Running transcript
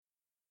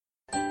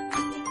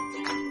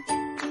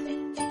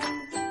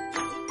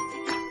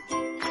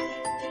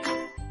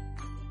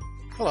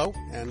Hello,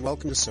 and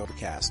welcome to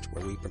Sobercast,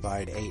 where we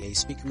provide AA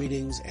speaker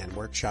meetings and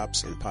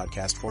workshops in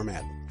podcast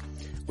format.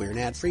 We're an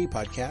ad-free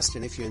podcast,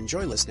 and if you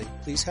enjoy listening,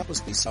 please help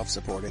us be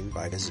self-supporting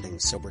by visiting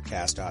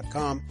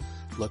Sobercast.com,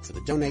 look for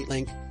the donate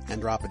link, and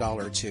drop $1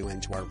 or $2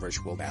 into our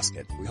virtual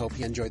basket. We hope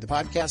you enjoy the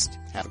podcast.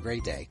 Have a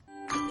great day.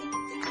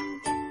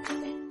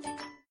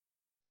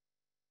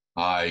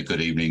 Hi, good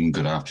evening,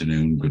 good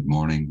afternoon, good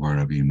morning,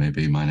 wherever you may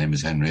be. My name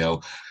is Henry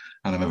O,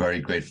 and I'm a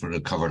very grateful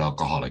recovered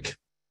alcoholic.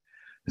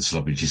 It's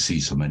lovely to see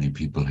so many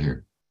people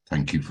here.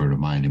 Thank you for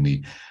reminding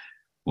me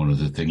one of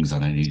the things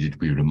that I needed to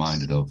be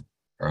reminded of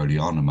early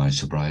on in my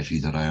sobriety,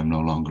 that I am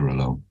no longer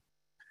alone.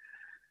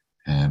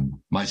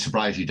 My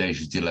sobriety date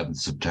is the 11th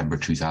September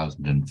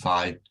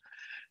 2005,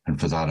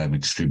 and for that I'm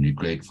extremely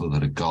grateful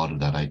that a God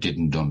that I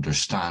didn't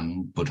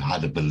understand but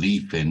had a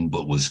belief in,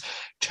 but was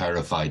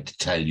terrified to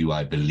tell you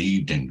I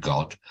believed in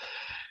God,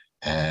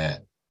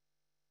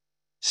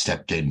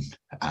 stepped in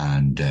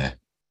and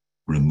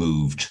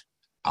removed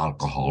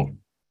alcohol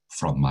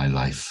from my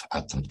life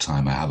at that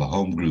time. I have a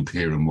home group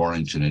here in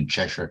Warrington in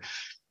Cheshire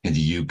in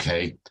the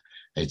UK.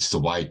 It's the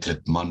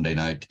Wycliffe Monday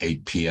night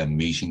 8 p.m.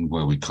 meeting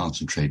where we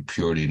concentrate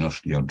purely and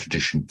utterly on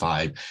Tradition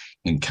 5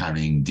 in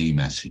carrying the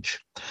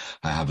message.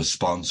 I have a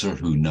sponsor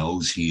who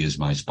knows he is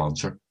my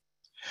sponsor.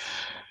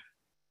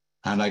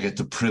 And I get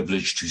the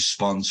privilege to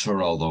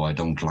sponsor, although I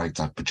don't like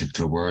that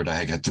particular word.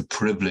 I get the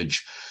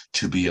privilege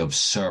to be of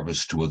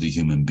service to other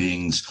human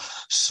beings,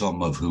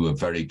 some of who have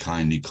very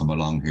kindly come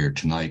along here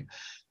tonight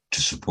to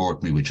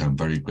support me, which I'm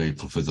very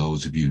grateful for.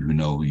 Those of you who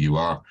know who you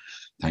are,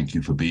 thank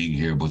you for being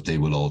here, but they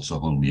will also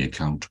hold me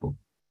accountable.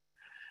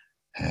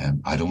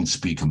 I don't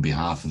speak on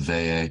behalf of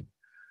AA,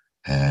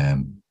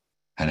 and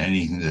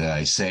anything that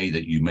I say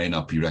that you may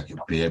not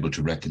be able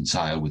to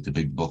reconcile with the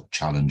big book,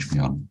 challenge me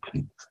on,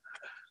 please.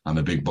 I'm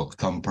a big book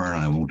thumper,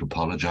 and I won't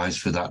apologize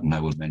for that, and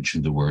I will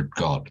mention the word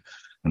God,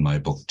 and my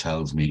book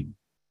tells me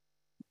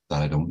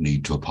that I don't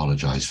need to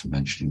apologize for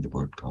mentioning the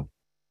word God.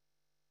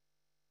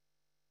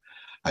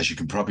 As you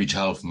can probably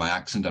tell from my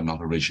accent, I'm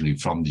not originally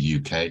from the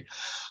UK.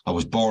 I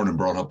was born and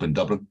brought up in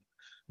Dublin.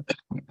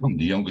 I'm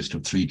the youngest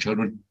of 3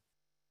 children,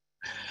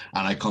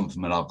 and I come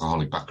from an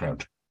alcoholic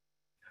background.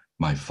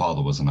 My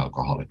father was an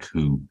alcoholic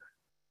who,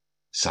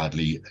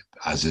 sadly,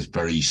 as a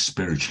very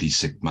spiritually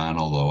sick man,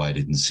 although I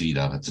didn't see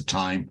that at the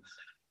time,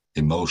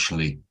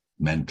 emotionally,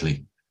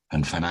 mentally,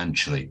 and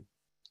financially,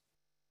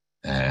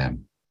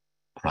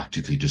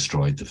 practically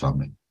destroyed the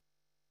family.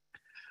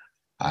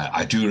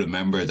 I do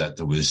remember that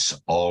there was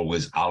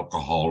always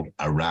alcohol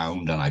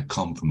around, and I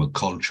come from a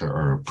culture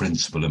or a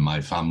principle in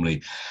my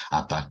family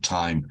at that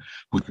time,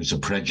 which was a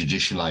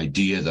prejudicial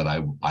idea that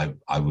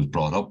I was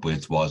brought up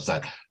with, was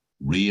that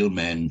real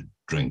men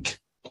drink.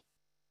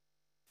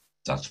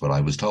 That's what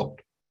I was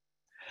told.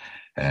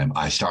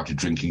 I started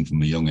drinking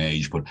from a young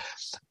age, but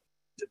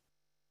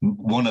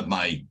one of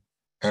my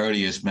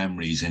earliest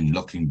memories in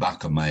looking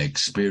back on my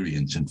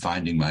experience and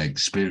finding my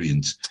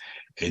experience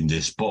in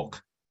this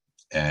book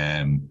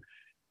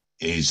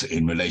is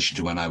in relation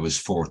to when I was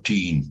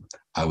 14.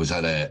 I was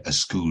at a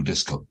school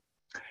disco,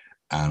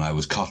 and I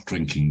was caught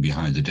drinking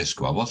behind the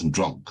disco. I wasn't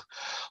drunk,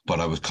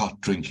 but I was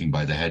caught drinking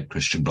by the head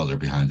Christian brother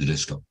behind the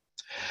disco.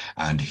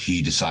 And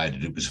he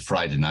decided, it was a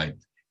Friday night,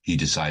 he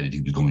decided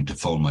he was going to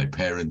phone my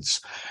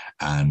parents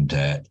and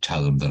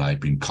tell them that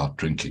I'd been caught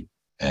drinking.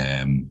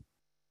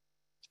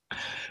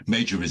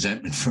 Major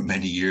resentment for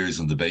many years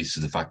on the basis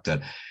of the fact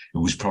that it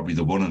was probably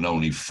the one and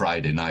only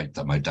Friday night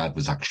that my dad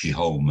was actually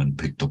home and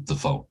picked up the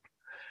phone.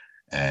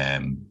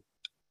 And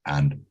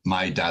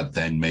my dad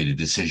then made a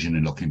decision,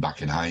 and looking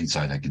back in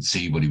hindsight, I could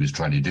see what he was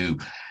trying to do.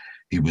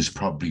 He was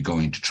probably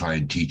going to try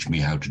and teach me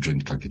how to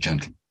drink like a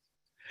gentleman.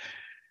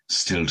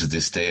 Still to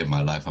this day of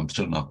my life, I'm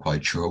still not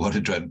quite sure what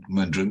a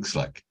gentleman drinks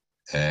like,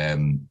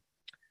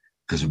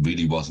 because it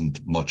really wasn't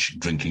much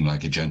drinking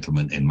like a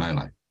gentleman in my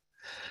life.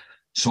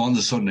 So on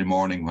the Sunday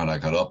morning when I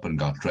got up and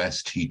got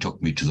dressed, he took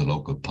me to the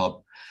local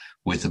pub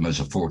with him as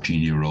a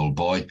 14-year-old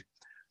boy.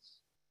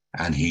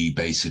 And he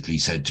basically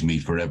said to me,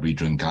 for every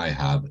drink I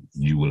have,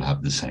 you will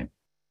have the same.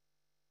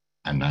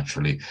 And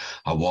naturally,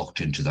 I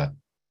walked into that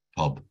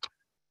pub,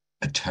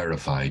 a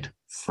terrified,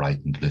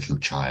 frightened little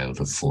child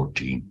of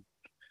 14.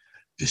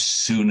 As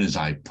soon as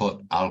I put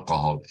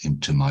alcohol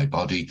into my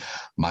body,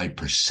 my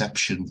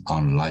perception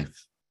on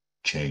life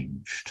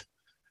changed.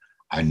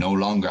 I no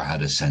longer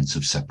had a sense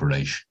of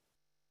separation.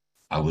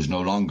 I was no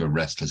longer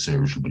restless,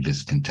 irritable,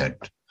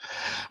 discontent.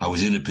 I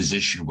was in a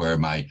position where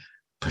my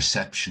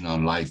perception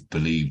on life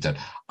believed that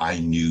I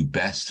knew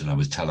best, and I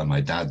was telling my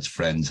dad's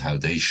friends how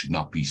they should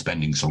not be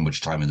spending so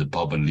much time in the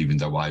pub and leaving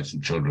their wives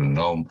and children at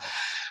home.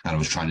 And I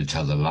was trying to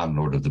tell the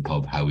landlord of the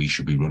pub how he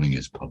should be running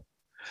his pub.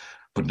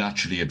 But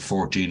naturally, at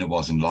 14, it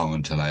wasn't long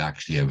until I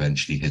actually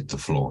eventually hit the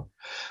floor.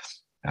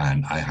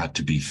 And I had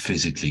to be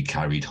physically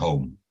carried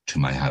home to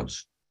my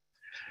house.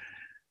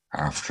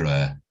 After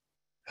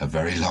a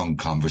very long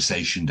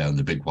conversation down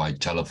the big white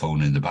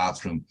telephone in the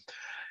bathroom,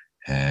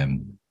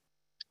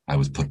 I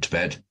was put to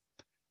bed.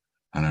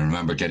 And I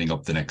remember getting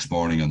up the next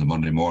morning on the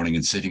Monday morning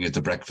and sitting at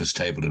the breakfast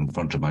table in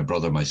front of my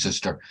brother, my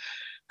sister,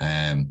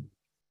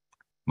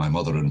 my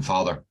mother and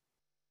father,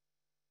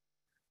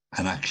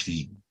 and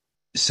actually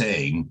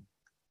saying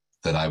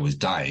that I was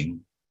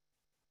dying,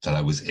 that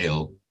I was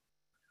ill.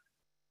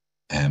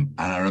 And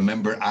I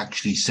remember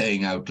actually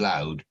saying out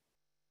loud,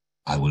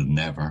 I will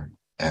never,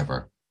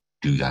 ever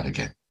do that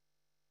again.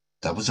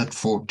 That was at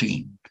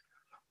 14.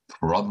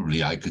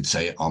 Probably I could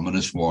say,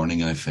 ominous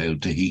warning, I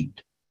failed to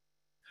heed.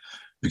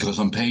 Because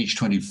on page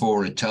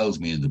 24, it tells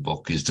me in the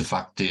book the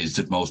fact is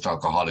that most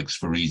alcoholics,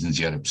 for reasons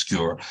yet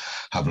obscure,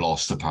 have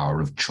lost the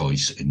power of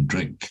choice in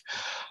drink.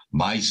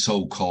 My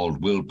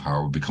so-called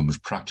willpower becomes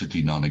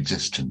practically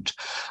non-existent.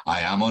 I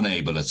am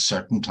unable at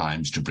certain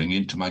times to bring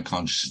into my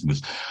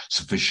consciousness with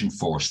sufficient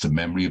force the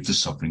memory of the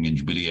suffering and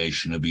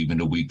humiliation of even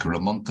a week or a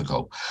month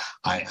ago.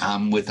 I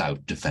am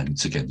without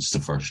defense against the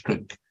first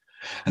drink.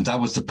 And that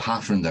was the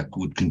pattern that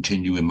would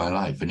continue in my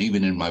life. And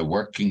even in my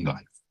working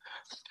life,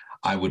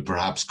 I would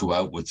perhaps go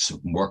out with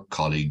some work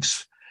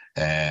colleagues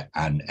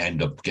and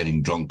end up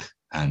getting drunk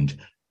and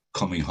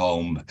coming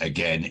home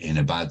again in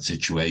a bad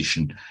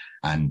situation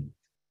and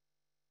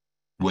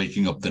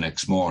waking up the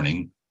next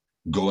morning,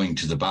 going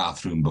to the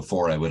bathroom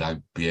before I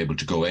would be able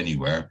to go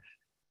anywhere,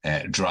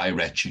 dry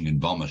retching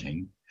and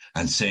vomiting,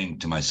 and saying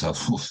to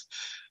myself,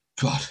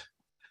 God,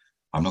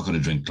 I'm not going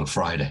to drink till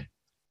Friday.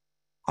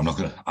 I'm not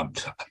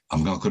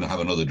going to have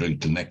another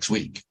drink till next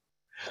week.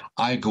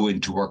 I go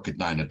into work at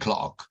 9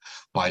 o'clock.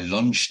 By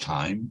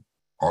lunchtime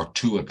or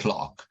 2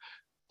 o'clock,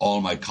 all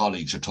my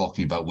colleagues are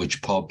talking about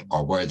which pub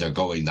or where they're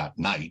going that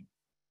night.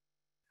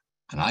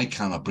 And I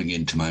cannot bring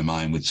into my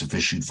mind with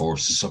sufficient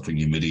force the suffering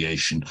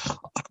humiliation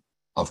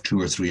of 2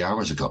 or 3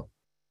 hours ago.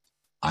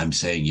 I'm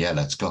saying, yeah,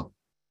 let's go.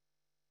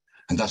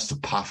 And that's the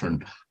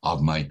pattern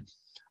of my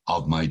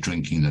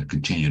drinking that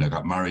continued. I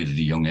got married at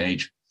a young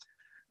age,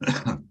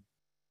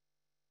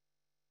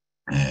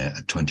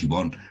 at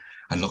 21.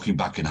 And looking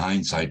back in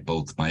hindsight,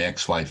 both my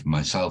ex-wife and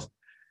myself,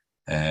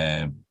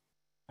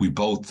 we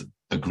both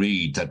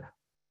agreed that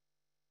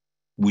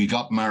we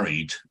got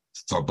married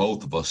for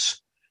both of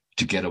us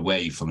to get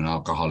away from an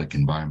alcoholic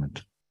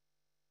environment.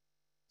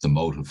 The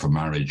motive for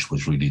marriage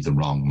was really the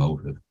wrong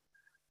motive.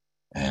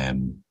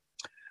 And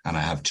I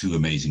have 2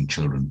 amazing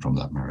children from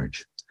that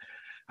marriage.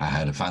 I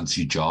had a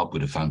fancy job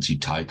with a fancy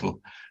title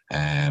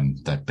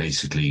that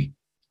basically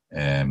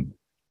I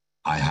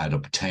had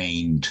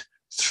obtained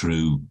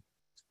through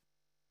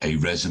a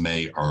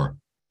resume or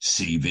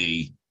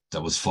CV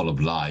that was full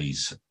of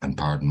lies and,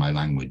 pardon my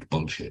language,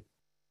 bullshit.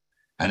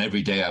 And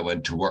every day I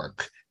went to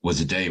work was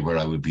a day where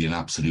I would be in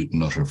absolute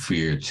and utter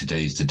fear.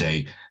 Today's the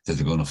day that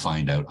they're going to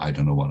find out I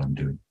don't know what I'm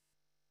doing.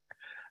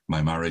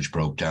 My marriage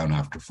broke down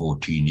after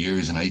 14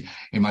 years. And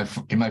in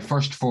my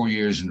first 4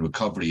 years in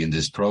recovery in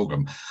this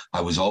program,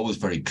 I was always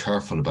very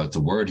careful about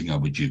the wording I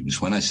would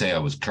use. When I say I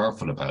was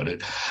careful about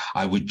it,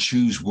 I would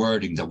choose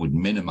wording that would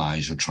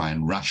minimize or try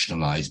and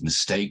rationalize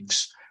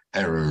mistakes,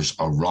 errors,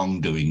 or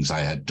wrongdoings I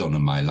had done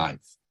in my life,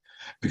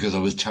 because I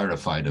was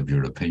terrified of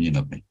your opinion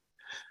of me.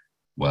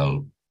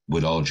 Well,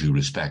 with all due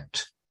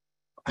respect,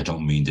 I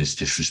don't mean this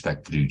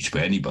disrespectfully to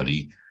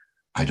anybody.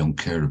 I don't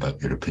care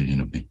about your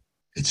opinion of me.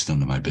 It's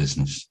none of my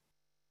business.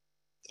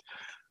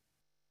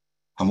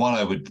 And what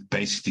I would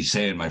basically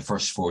say in my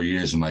first 4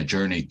 years of my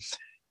journey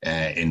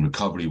in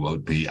recovery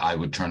would be, I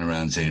would turn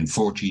around and say, in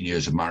 14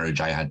 years of marriage,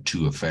 I had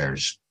 2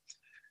 affairs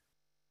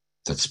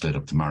that split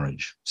up the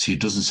marriage. See,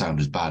 it doesn't sound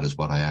as bad as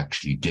what I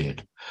actually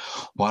did.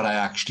 What I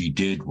actually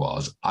did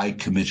was I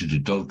committed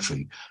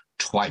adultery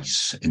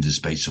twice in the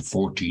space of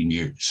 14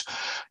 years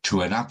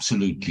to an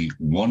absolutely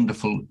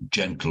wonderful,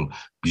 gentle,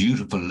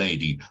 beautiful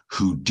lady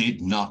who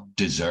did not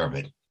deserve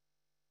it.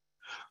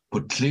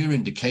 But clear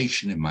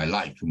indication in my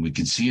life, and we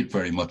can see it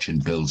very much in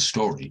Bill's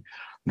story,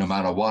 no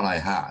matter what I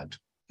had,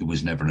 it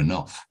was never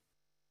enough.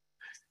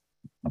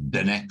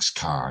 The next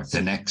car,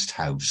 the next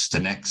house, the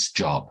next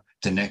job,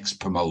 the next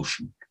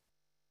promotion.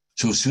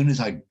 So as soon as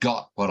I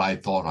got what I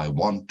thought I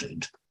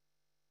wanted,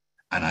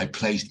 and I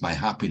placed my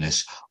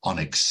happiness on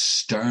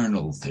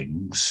external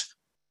things,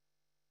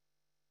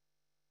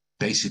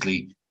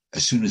 basically,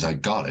 as soon as I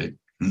got it,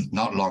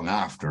 not long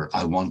after,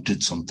 I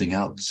wanted something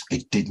else.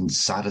 It didn't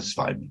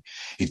satisfy me.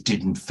 It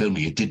didn't fill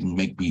me. It didn't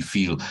make me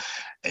feel,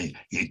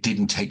 it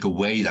didn't take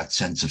away that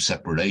sense of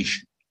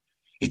separation.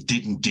 It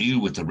didn't deal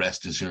with the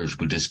restless,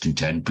 irritable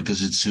discontent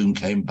because it soon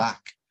came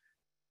back.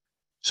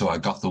 So I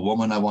got the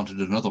woman, I wanted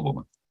another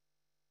woman.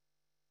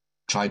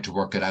 Tried to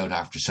work it out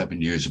after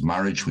 7 years of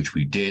marriage, which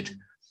we did.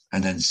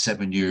 And then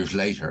 7 years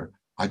later,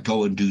 I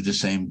go and do the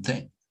same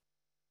thing.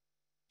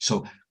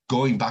 So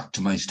going back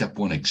to my step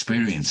 1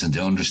 experience and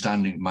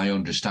my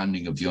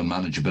understanding of the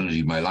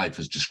unmanageability of my life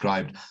as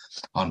described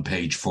on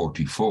page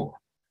 44,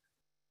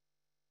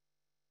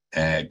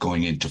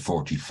 going into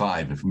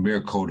 45, if a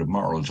mere code of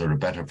morals or a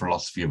better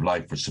philosophy of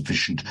life were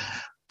sufficient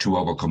to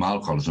overcome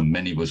alcoholism,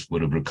 many of us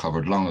would have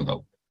recovered long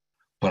ago.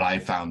 But I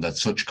found that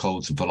such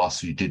codes of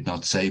philosophy did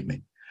not save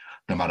me.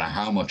 No matter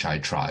how much I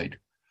tried,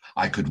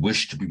 I could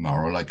wish to be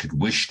moral, I could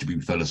wish to be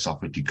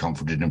philosophically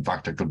comforted. In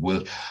fact, I could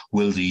will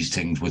these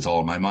things with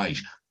all my might,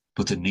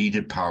 but the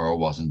needed power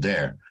wasn't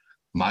there.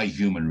 My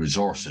human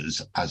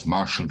resources, as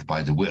marshalled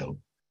by the will,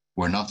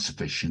 were not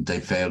sufficient. They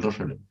failed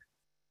utterly.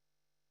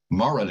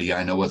 Morally,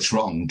 I know it's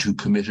wrong to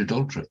commit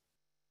adultery.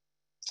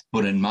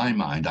 But in my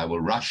mind, I will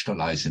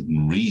rationalize it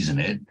and reason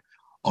it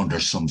under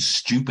some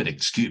stupid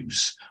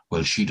excuse.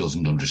 Well, she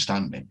doesn't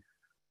understand me.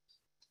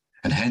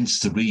 And hence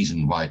the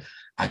reason why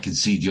I can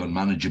see the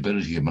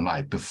unmanageability of my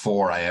life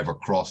before I ever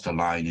crossed a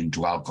line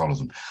into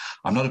alcoholism.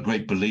 I'm not a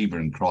great believer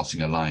in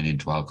crossing a line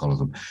into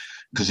alcoholism,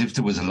 because if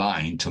there was a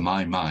line, to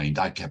my mind,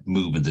 I kept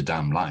moving the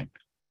damn line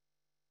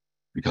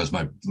because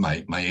my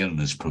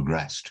illness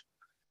progressed.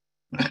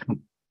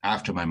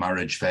 After my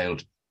marriage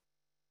failed,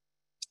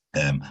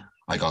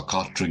 I got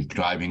caught drink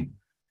driving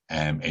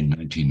in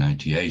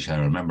 1998. I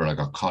remember I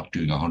got caught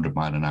doing 100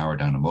 miles an hour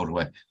down a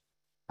motorway,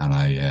 and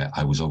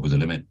I was over the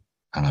limit,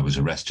 and I was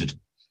arrested,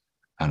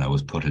 and I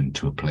was put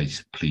into a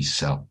police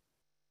cell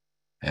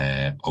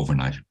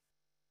overnight.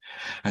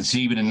 And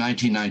see, even in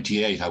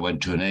 1998, I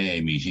went to an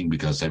AA meeting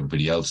because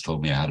everybody else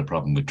told me I had a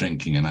problem with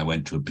drinking, and I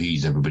went to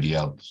appease everybody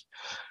else.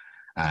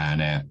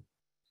 And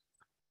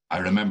I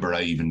remember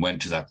I even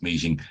went to that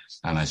meeting,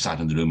 and I sat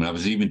in the room, and I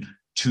was even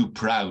too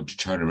proud to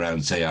turn around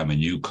and say I'm a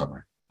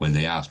newcomer. When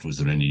they asked, was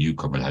there any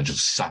newcomers, I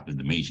just sat in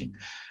the meeting.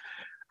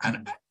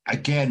 And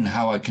again,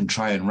 how I can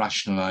try and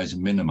rationalize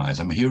and minimize.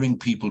 I'm hearing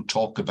people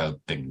talk about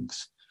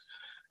things.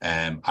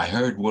 I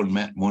heard one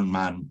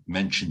man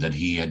mention that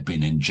he had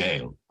been in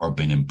jail or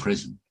been in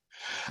prison.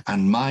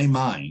 And my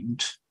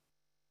mind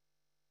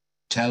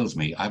tells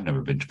me I've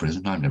never been to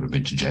prison. I've never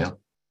been to jail.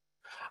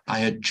 I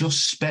had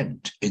just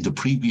spent in the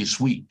previous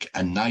week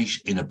a night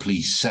in a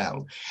police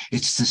cell.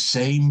 It's the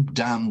same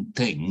damn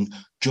thing,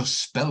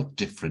 just spelt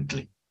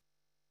differently.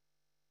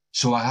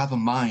 So I have a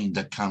mind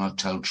that cannot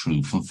tell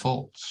true from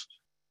false.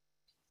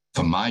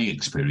 From my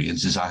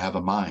experiences, I have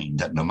a mind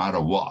that no matter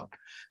what,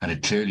 and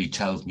it clearly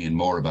tells me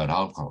more about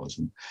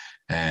alcoholism,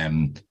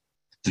 the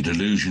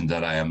delusion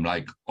that I am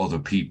like other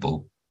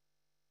people,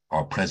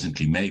 or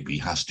presently maybe,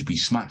 has to be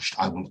smashed.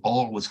 I will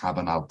always have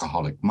an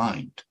alcoholic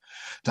mind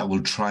that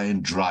will try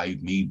and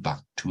drive me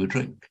back to a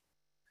drink.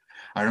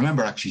 I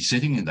remember actually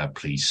sitting in that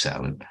police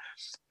cell, and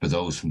for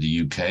those from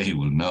the UK who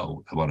will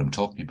know what I'm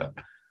talking about,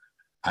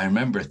 I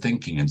remember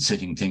thinking,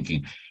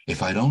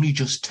 if I'd only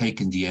just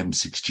taken the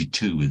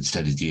M62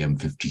 instead of the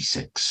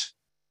M56.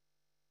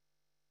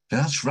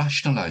 That's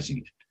rationalizing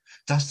it.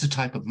 That's the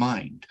type of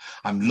mind.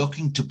 I'm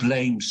looking to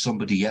blame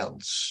somebody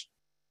else.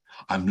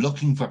 I'm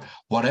looking for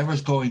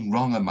whatever's going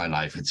wrong in my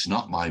life. It's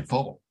not my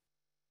fault.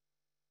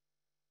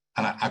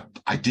 And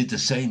I did the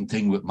same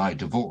thing with my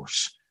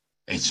divorce.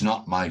 It's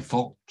not my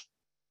fault.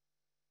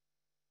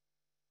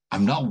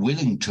 I'm not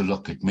willing to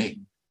look at me.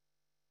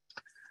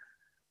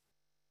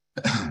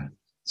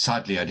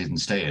 Sadly, I didn't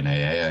stay in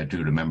AA. I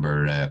do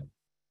remember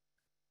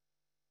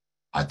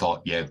I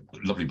thought, yeah,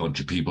 lovely bunch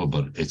of people,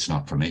 but it's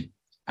not for me.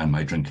 And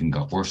my drinking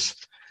got worse.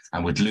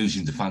 And with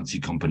losing the fancy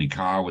company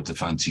car, with the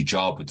fancy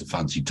job, with the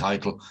fancy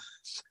title,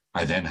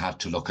 I then had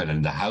to look at it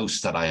in the house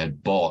that I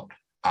had bought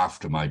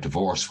after my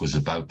divorce was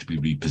about to be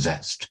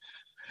repossessed.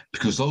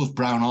 Because those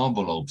brown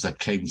envelopes that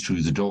came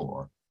through the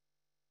door,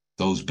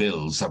 those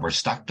bills that were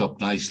stacked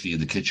up nicely in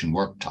the kitchen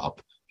worktop,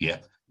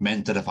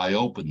 meant that if I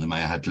opened them, I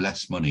had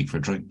less money for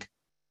drink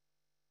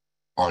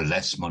or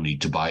less money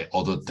to buy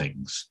other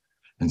things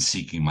and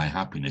seeking my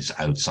happiness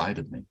outside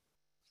of me.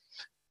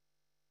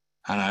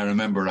 And I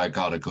remember I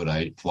got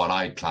what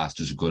I classed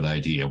as a good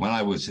idea. When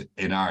I was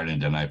in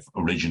Ireland and I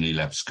originally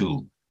left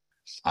school,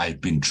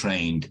 I'd been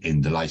trained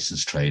in the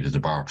license trade as a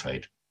bar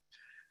trade.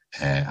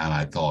 And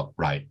I thought,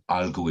 right,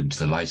 I'll go into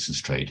the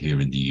license trade here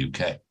in the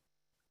UK.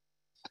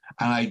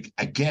 And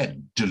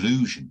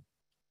delusion.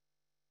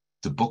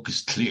 The book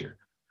is clear.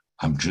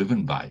 I'm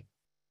driven by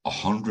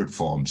 100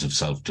 forms of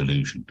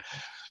self-delusion.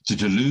 The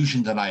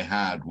delusion that I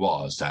had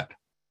was that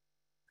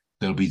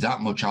there'll be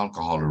that much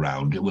alcohol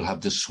around, it will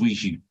have the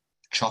sweetie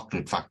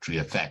chocolate factory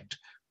effect,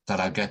 that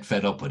I'll get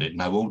fed up with it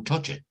and I won't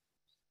touch it.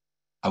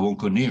 I won't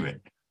go near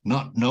it,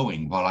 not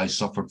knowing what I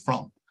suffered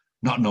from,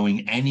 not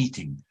knowing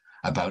anything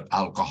about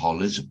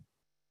alcoholism.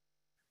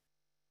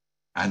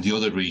 And the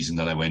other reason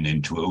that I went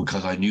into it,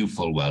 because I knew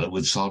full well it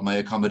would solve my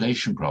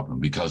accommodation problem,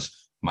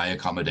 because my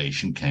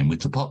accommodation came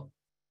with the pub.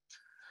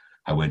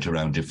 I went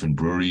around different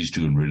breweries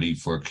doing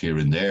relief work here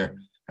and there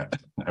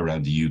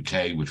around the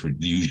UK, which were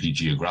usually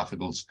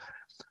geographicals,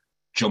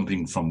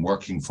 jumping from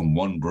working from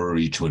one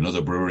brewery to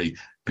another brewery,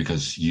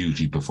 because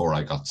usually before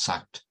I got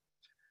sacked,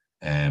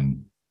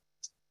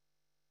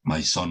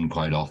 my son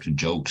quite often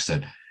jokes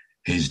that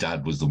his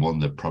dad was the one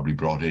that probably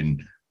brought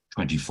in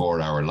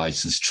 24-hour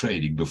license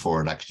trading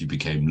before it actually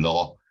became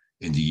law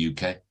in the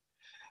UK.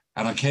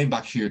 And I came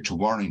back here to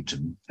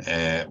Warrington,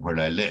 where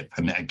I live.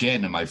 And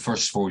again, in my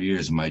first 4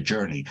 years of my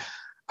journey,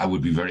 I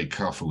would be very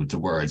careful with the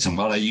words. And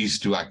what I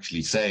used to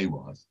actually say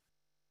was,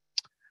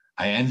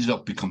 I ended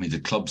up becoming the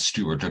club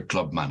steward or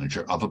club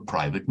manager of a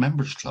private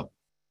members club.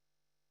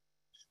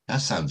 That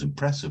sounds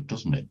impressive,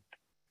 doesn't it? It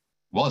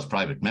was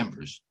private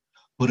members,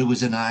 but it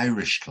was an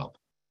Irish club.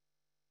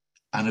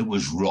 And it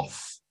was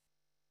rough.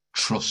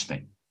 Trust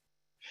me.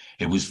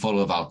 It was full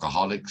of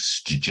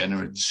alcoholics,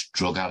 degenerates,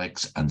 drug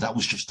addicts, and that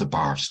was just the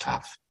bar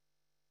staff.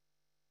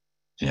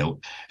 You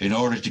know, in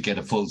order to get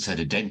a full set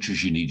of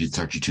dentures, you needed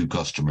 32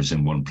 customers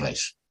in one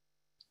place.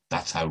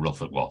 That's how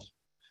rough it was.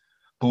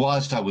 But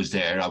whilst I was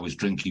there, I was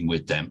drinking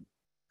with them.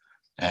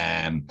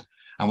 And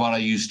what I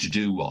used to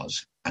do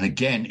was, and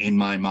again, in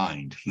my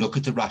mind, look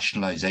at the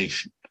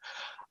rationalization.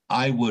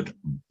 I would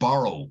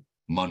borrow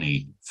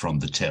money from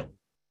the till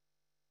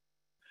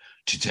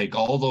to take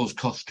all those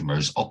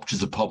customers up to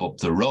the pub up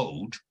the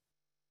road,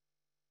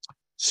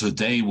 so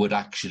they would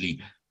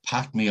actually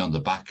pat me on the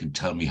back and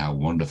tell me how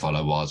wonderful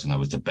I was, and I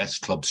was the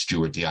best club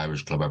steward the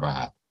Irish Club ever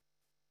had.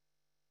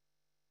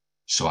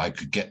 So I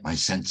could get my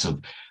sense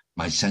of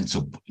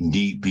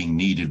being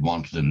needed,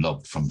 wanted, and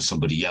loved from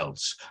somebody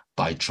else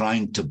by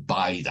trying to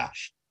buy that,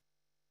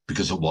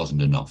 because it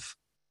wasn't enough.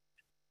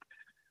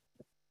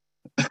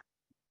 At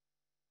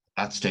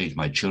that stage,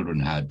 my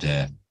children had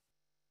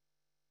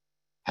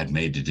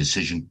made a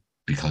decision,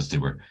 because they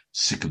were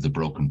sick of the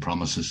broken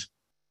promises,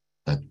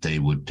 that they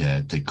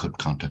could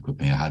contact with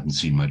me. I hadn't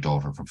seen my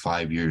daughter for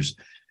 5 years,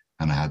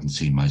 and I hadn't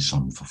seen my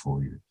son for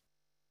 4 years,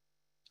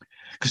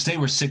 because they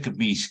were sick of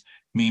me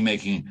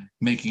making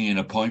an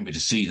appointment to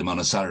see them on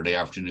a Saturday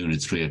afternoon at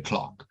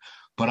 3:00.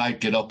 But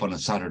I'd get up on a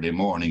Saturday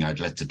morning,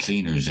 I'd let the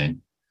cleaners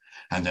in,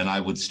 and then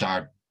I would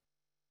start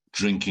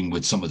drinking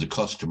with some of the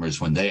customers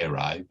when they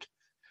arrived.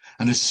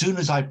 And as soon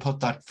as I put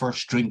that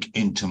first drink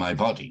into my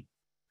body,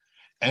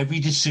 every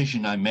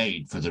decision I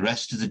made for the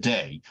rest of the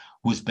day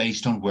was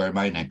based on where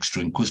my next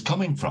drink was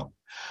coming from.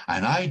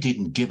 And I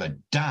didn't give a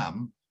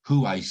damn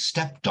who I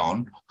stepped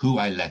on, who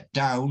I let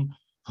down,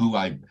 who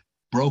I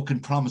broken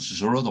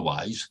promises or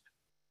otherwise.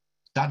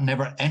 That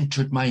never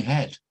entered my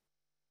head.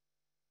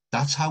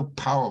 That's how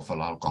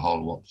powerful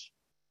alcohol was.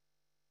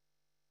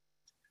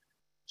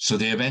 So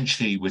they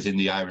eventually, within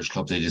the Irish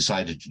Club, they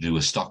decided to do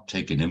a stock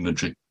taking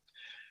inventory.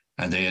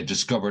 And they had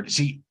discovered,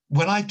 see,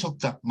 when I took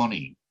that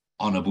money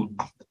on a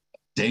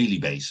daily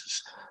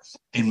basis,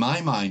 in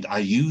my mind, I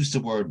used the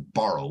word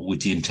borrow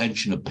with the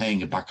intention of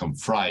paying it back on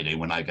Friday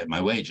when I get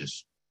my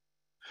wages.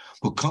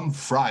 But come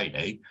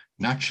Friday,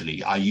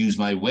 naturally, I used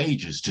my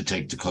wages to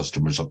take the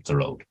customers up the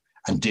road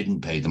and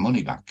didn't pay the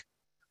money back.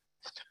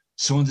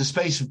 So in the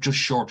space of just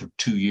short of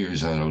 2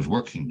 years that I was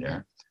working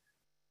there,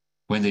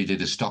 when they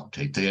did a stock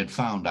take, they had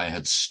found I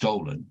had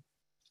stolen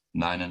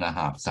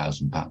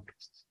 £9,500.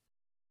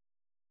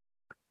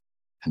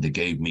 And they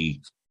gave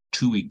me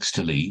 2 weeks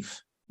to leave,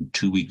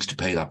 2 weeks to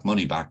pay that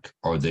money back,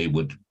 or they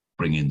would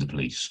bring in the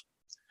police.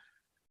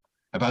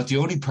 About the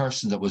only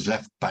person that was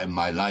left by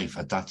my life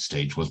at that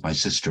stage was my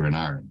sister in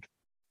Ireland,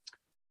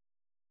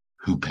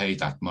 who paid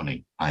that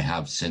money. I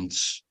have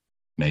since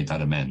made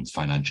that amends,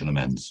 financial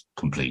amends,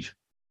 complete.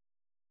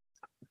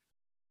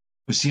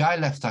 But see, I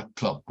left that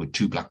club with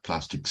 2 black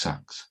plastic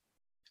sacks.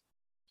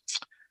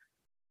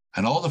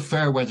 And all the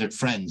fair-weathered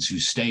friends who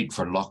stayed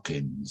for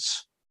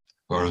lock-ins,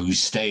 or who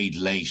stayed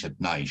late at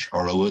night,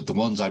 or the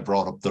ones I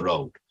brought up the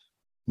road,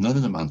 none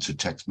of them answered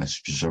text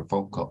messages or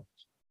phone calls.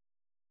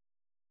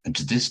 And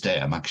to this day,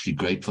 I'm actually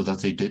grateful that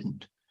they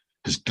didn't,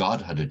 because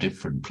God had a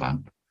different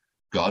plan.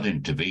 God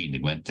intervened.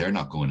 He went, they're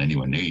not going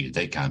anywhere near you.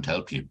 They can't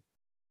help you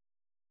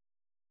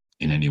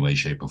in any way,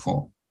 shape, or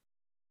form.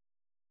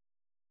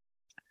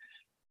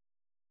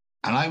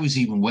 And I was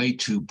even way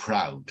too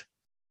proud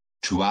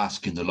to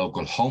ask in the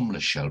local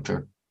homeless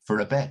shelter for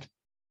a bed.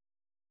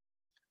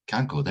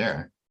 Can't go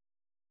there.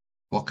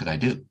 What could I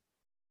do?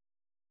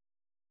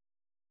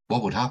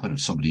 What would happen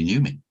if somebody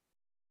knew me?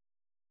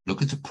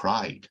 Look at the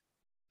pride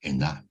in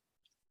that.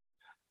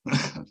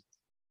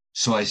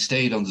 So I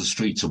stayed on the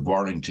streets of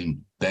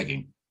Warrington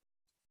begging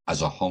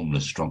as a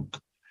homeless drunk,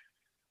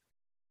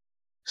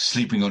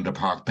 sleeping under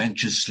park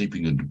benches,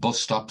 sleeping under bus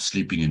stops,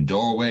 sleeping in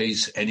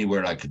doorways,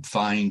 anywhere I could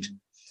find.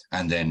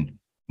 And then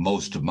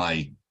most of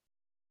my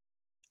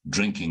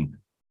drinking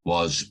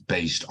was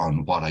based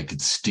on what I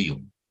could steal.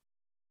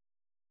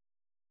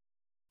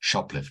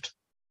 Shoplift.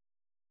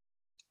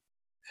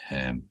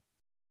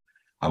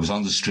 I was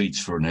on the streets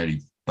for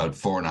nearly about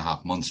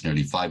 4.5 months,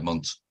 nearly 5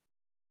 months.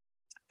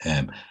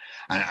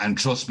 And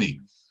trust me,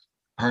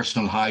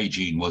 personal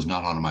hygiene was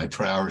not on my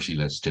priority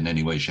list in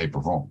any way, shape,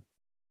 or form.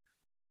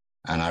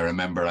 And I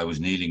remember I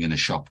was kneeling in a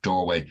shop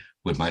doorway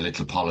with my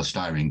little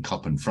polystyrene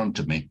cup in front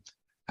of me.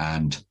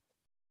 And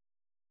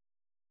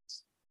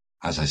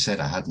as I said,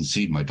 I hadn't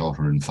seen my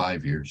daughter in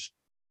 5 years,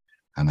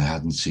 and I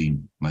hadn't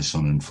seen my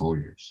son in 4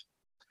 years.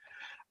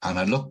 And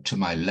I looked to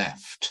my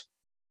left,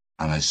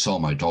 and I saw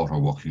my daughter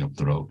walking up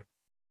the road.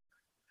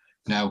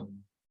 Now,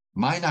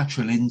 my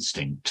natural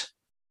instinct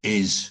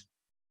is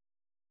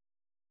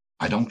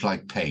I don't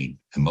like pain,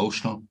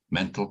 emotional,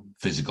 mental,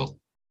 physical.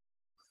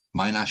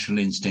 My natural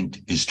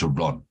instinct is to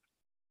run.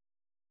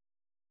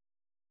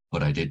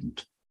 But I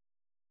didn't.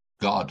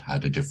 God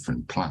had a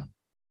different plan.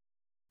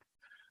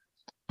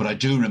 But I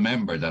do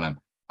remember that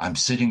I'm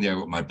sitting there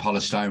with my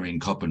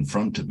polystyrene cup in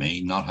front of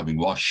me, not having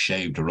washed,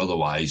 shaved, or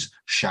otherwise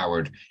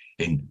showered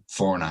in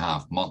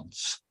 4.5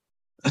 months,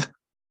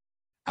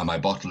 and my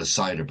bottle of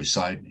cider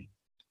beside me.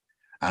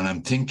 And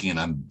I'm thinking and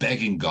I'm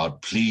begging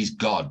God, please,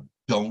 God,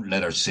 don't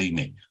let her see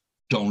me.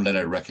 Don't let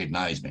her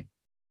recognize me.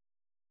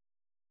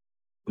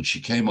 But she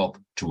came up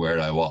to where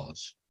I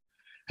was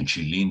and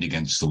she leaned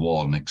against the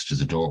wall next to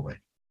the doorway.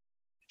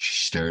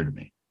 She stared at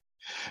me.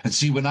 And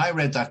see, when I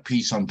read that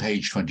piece on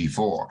page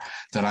 24,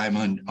 that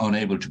I'm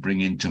unable to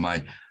bring into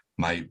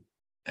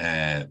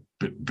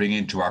bring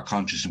into our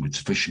consciousness with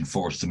sufficient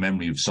force the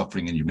memory of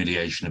suffering and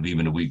humiliation of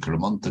even a week or a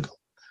month ago.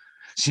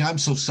 See, I'm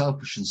so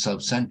selfish and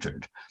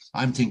self-centered.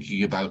 I'm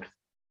thinking about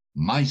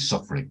my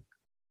suffering,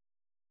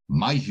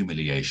 my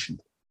humiliation.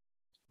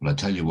 But I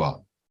tell you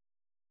what,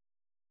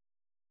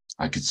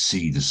 I could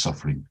see the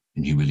suffering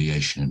and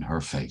humiliation in her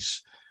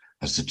face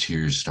as the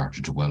tears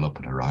started to well up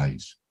in her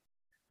eyes.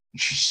 And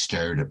she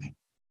stared at me.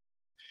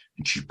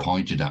 And she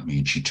pointed at me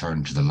and she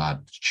turned to the lad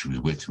that she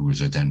was with, who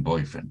was her then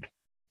boyfriend.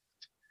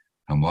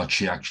 And what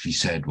she actually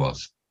said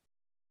was,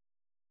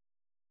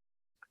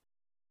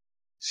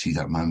 "See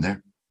that man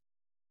there?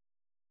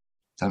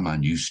 That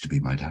man used to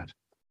be my dad."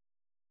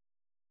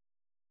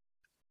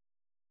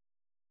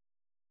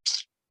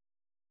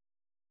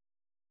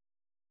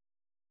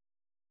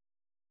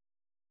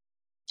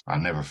 I'll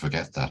never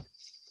forget that.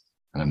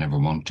 And I never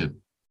want to.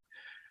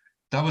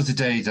 That was the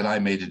day that I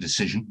made a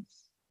decision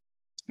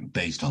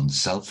based on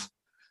self,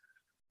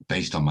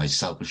 based on my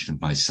selfishness,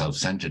 my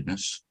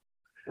self-centeredness,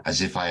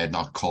 as if I had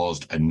not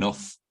caused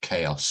enough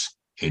chaos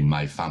in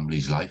my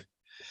family's life,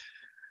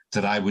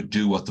 that I would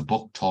do what the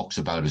book talks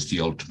about as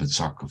the ultimate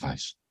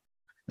sacrifice.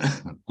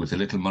 With the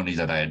little money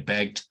that I had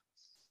begged,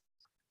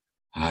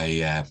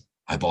 I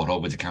bought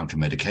over-the-counter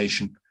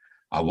medication.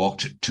 I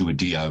walked to a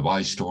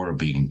DIY store, a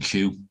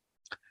B&Q,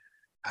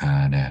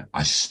 and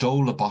I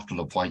stole a bottle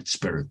of white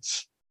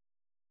spirits.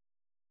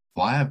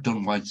 Why I've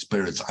done white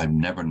spirits, I've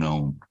never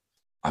known.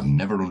 I've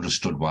never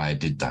understood why I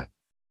did that.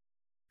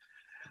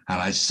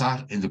 And I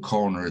sat in the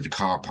corner of the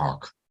car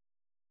park,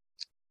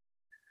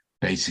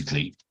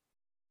 basically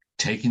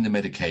taking the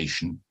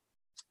medication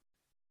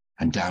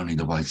and downing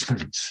the white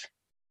spirits,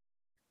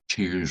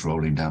 tears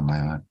rolling down my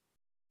eye.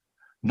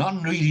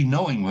 Not really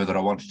knowing whether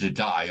I wanted to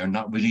die or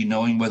not really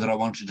knowing whether I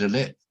wanted to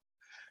live.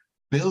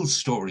 Bill's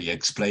story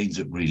explains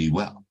it really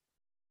well.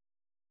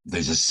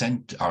 There's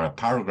a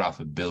paragraph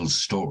of Bill's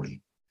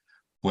story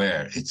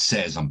where it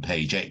says on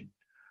page 8,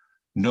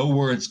 "No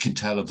words can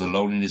tell of the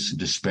loneliness and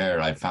despair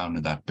I found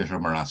in that bitter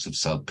morass of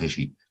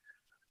self-pity.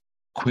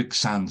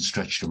 Quicksand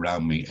stretched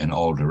around me in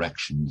all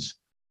directions.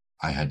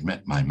 I had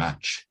met my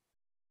match.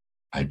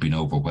 I'd been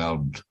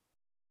overwhelmed.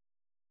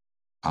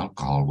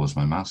 Alcohol was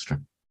my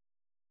master."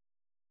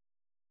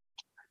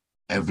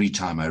 Every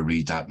time I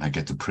read that, and I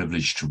get the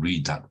privilege to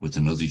read that with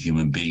another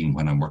human being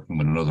when I'm working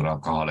with another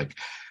alcoholic,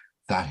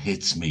 that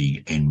hits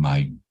me in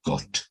my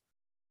gut.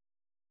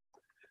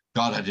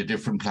 God had a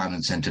different plan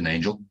and sent an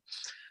angel.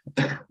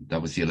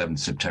 That was the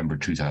 11th September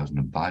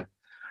 2005.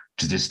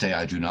 To this day,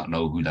 I do not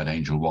know who that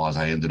angel was.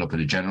 I ended up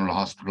in a general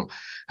hospital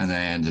and then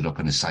I ended up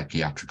in a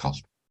psychiatric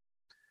hospital.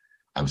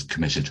 I was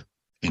committed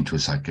into a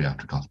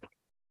psychiatric hospital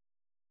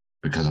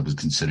because I was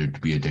considered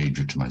to be a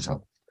danger to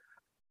myself.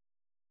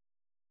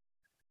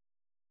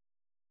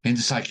 In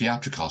the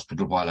psychiatric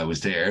hospital, while I was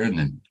there and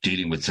then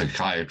dealing with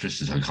psychiatrists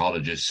and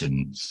psychologists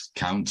and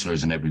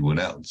counselors and everyone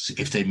else,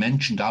 if they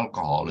mentioned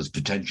alcohol as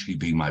potentially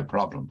being my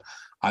problem,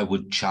 I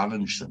would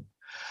challenge them.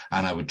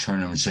 And I would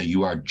turn around and say,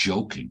 "You are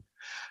joking.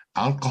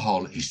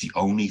 Alcohol is the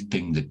only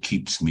thing that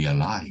keeps me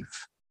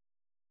alive.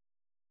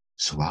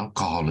 So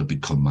alcohol had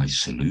become my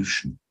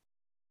solution.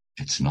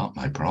 It's not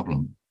my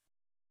problem."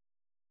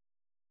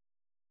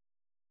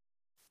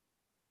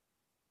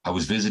 I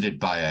was visited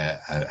by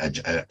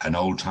an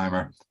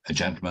old-timer, a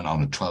gentleman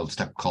on a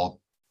 12-step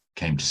call,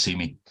 came to see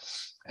me,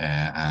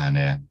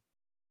 and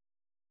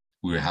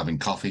we were having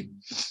coffee,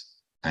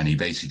 and he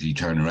basically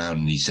turned around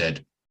and he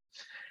said,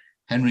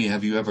 "Henry,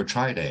 have you ever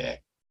tried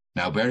AA?"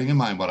 Now, bearing in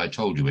mind what I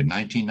told you, in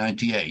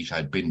 1998,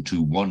 I'd been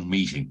to one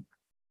meeting,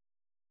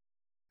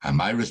 and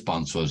my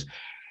response was,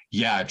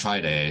 "Yeah, I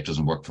tried AA, it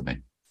doesn't work for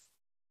me."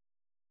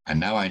 And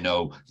now I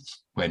know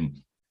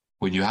when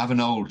you have an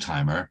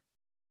old-timer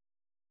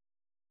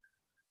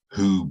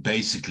who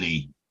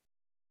basically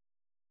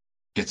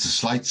gets a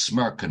slight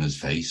smirk on his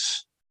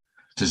face,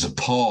 there's a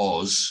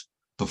pause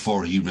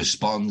before he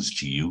responds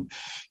to you,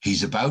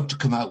 he's about to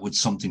come out with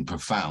something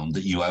profound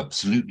that you're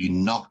absolutely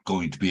not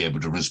going to be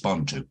able to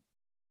respond to.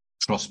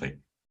 Trust me.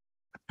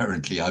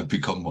 Apparently, I've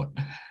become one.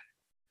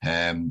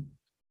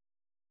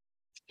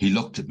 He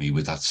looked at me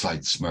with that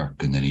slight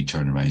smirk, and then he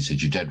turned around and said,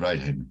 "You're dead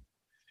right, Henry.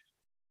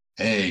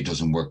 AA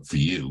doesn't work for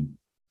you.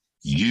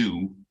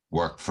 You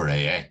work for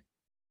AA."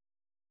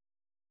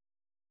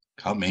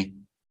 Got me.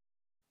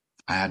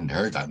 I hadn't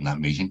heard that in that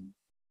meeting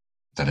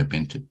that I'd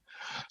been to.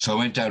 So I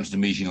went down to the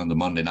meeting on the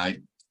Monday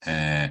night,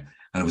 and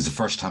it was the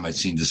first time I'd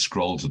seen the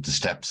scrolls of the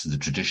steps and the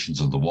traditions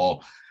on the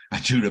wall.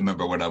 I do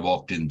remember when I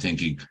walked in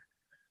thinking,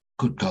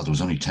 good God, there was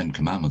only 10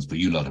 commandments, but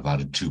you lot have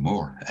added 2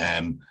 more.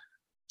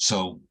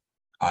 So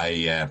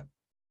I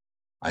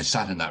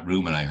sat in that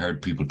room and I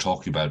heard people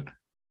talking about,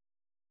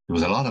 there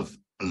was a lot of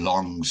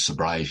long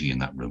sobriety in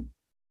that room.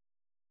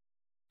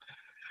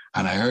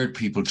 And I heard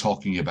people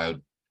talking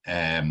about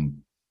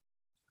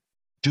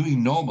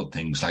doing normal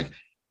things like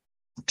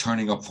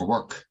turning up for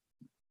work,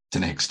 the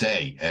next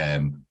day,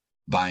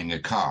 buying a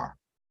car,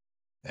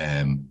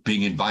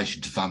 being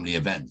invited to family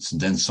events.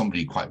 And then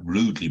somebody quite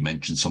rudely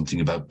mentioned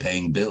something about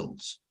paying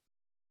bills.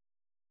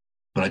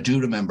 But I do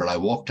remember I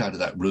walked out of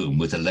that room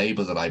with a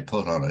label that I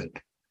put on it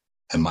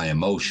and my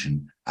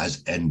emotion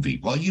as envy.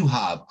 What you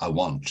have, I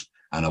want,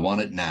 and I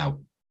want it now.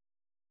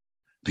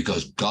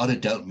 Because God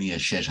had dealt me a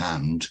shit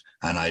hand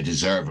and I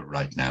deserve it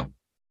right now.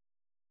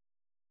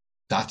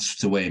 That's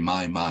the way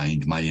my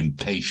mind, my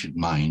impatient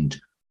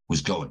mind,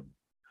 was going.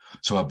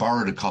 So I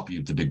borrowed a copy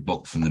of the big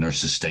book from the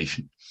nurse's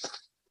station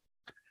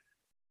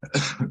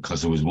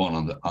because there was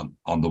one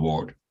on the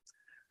ward.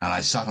 And I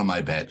sat on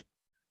my bed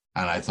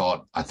and I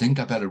thought, I think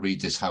I better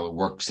read this How It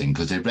Works thing,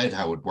 because they read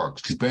How It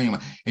Works. Because bearing in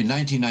mind, in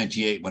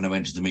 1998, when I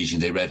went to the meeting,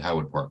 they read How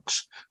It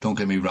Works. Don't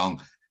get me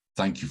wrong.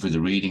 Thank you for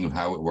the reading of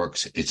How It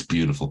Works. It's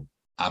beautiful.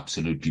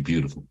 Absolutely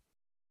beautiful.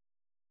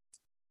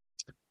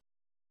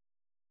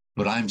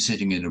 But I'm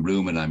sitting in a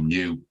room and I'm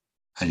new,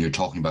 and you're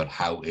talking about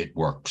how it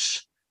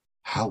works.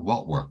 How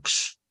what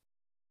works?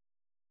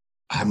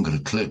 I haven't got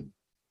a clue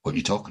what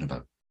you're talking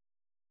about.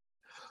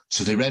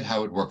 So they read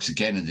How It Works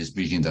again in this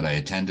meeting that I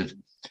attended.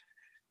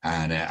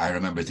 And I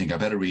remember thinking, I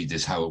better read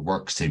this How It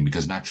Works thing,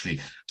 because naturally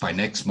by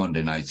next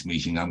Monday night's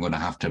meeting, I'm going to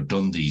have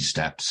done these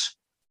steps,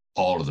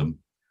 all of them.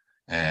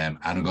 And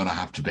I'm going to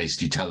have to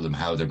basically tell them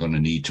how they're going to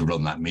need to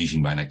run that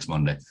meeting by next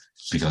Monday,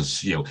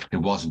 because, you know, it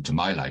wasn't to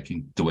my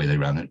liking the way they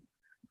ran it,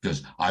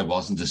 because I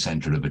wasn't the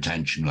center of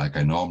attention like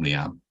I normally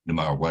am, no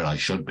matter where I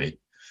should be.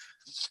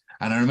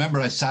 And I remember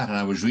I sat and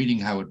I was reading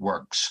How It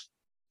Works.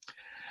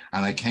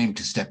 And I came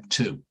to step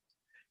 2,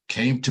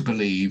 came to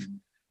believe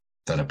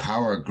that a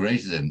power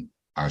greater than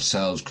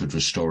ourselves could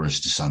restore us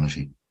to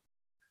sanity.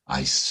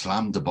 I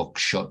slammed the book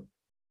shut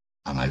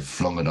and I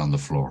flung it on the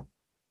floor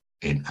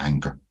in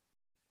anger.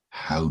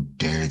 How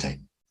dare they?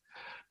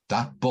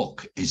 That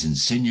book is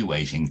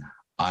insinuating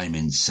I'm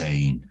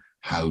insane.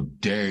 How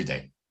dare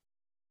they?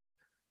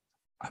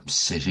 I'm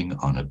sitting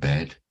on a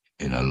bed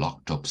in a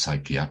locked up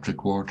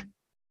psychiatric ward,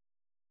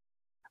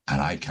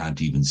 and I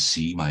can't even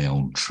see my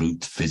own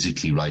truth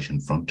physically right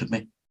in front of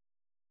me.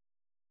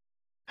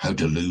 How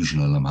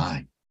delusional am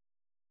I?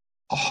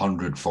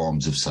 100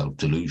 forms of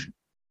self-delusion.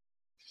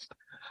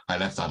 I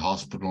left that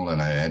hospital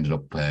and I ended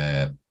up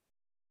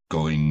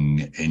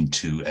going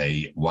into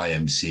a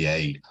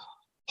YMCA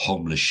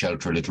homeless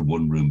shelter, little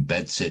one-room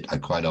bedsit. I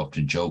quite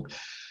often joke,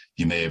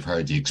 you may have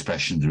heard the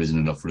expression, there isn't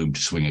enough room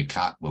to swing a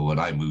cat. Well, when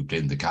I moved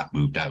in, the cat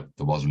moved out.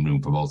 There wasn't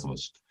room for both of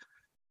us.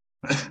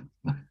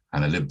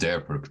 And I lived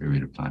there for a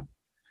period of time.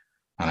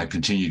 And I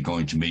continued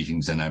going to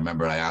meetings, and I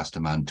remember I asked a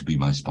man to be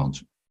my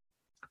sponsor.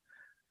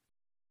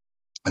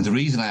 And the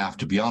reason I have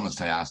to be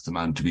honest, I asked the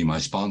man to be my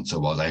sponsor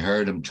was I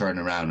heard him turn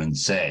around and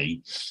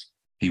say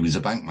he was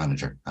a bank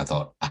manager. I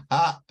thought,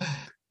 aha,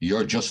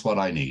 you're just what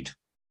I need.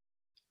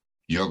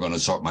 You're going to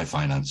sort my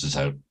finances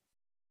out.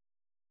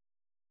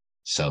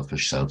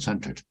 Selfish,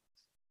 self-centered,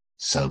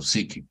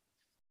 self-seeking.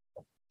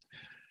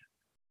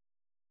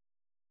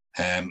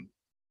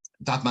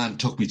 That man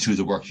took me through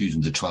the work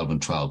using the 12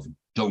 and 12.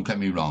 Don't get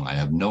me wrong. I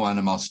have no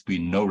animosity,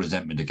 no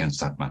resentment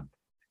against that man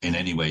in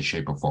any way,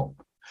 shape or form.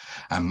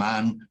 A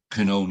man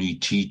can only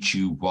teach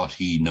you what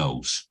he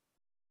knows.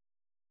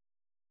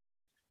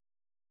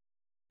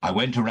 I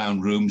went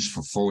around rooms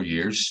for 4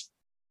 years,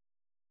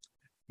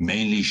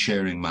 mainly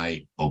sharing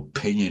my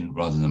opinion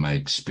rather than my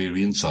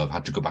experience. So I've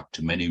had to go back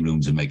to many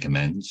rooms and make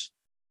amends.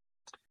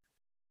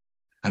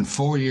 And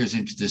 4 years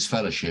into this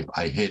fellowship,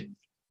 I hit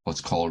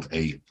what's called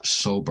a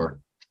sober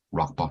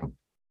rock bottom.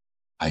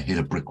 I hit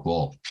a brick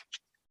wall.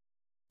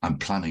 I'm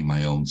planning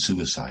my own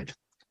suicide.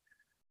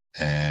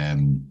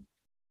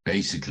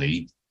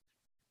 Basically,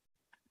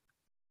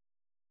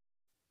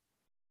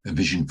 A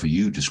Vision for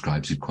You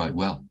describes it quite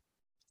well.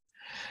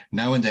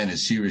 Now and then a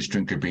serious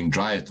drinker being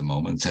dry at the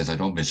moment says, I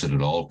don't miss it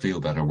at all,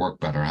 feel better, work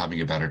better, having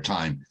a better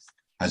time.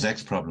 As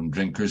ex-problem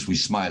drinkers, we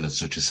smile at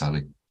such a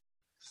sally.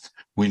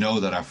 We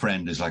know that our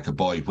friend is like a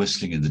boy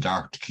whistling in the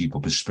dark to keep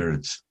up his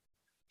spirits.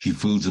 He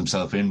fools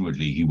himself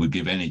inwardly. He would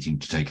give anything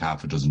to take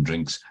half a dozen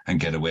drinks and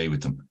get away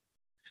with them.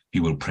 He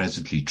will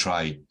presently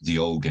try the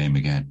old game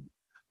again.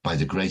 By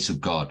the grace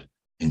of God,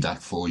 in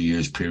that 4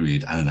 years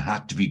period, and it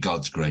had to be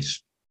God's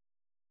grace,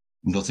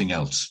 nothing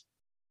else,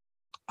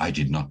 I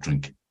did not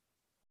drink.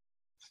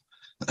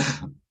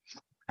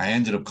 I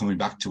ended up coming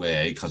back to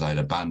AA because I'd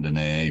abandoned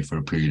AA for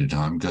a period of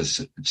time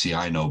because, see,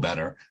 I know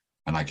better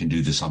and I can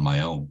do this on my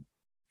own.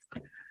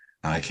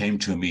 And I came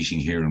to a meeting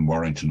here in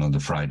Warrington on the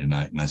Friday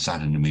night, and I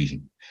sat in a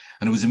meeting.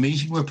 And it was a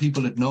meeting where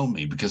people had known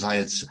me because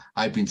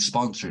I'd been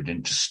sponsored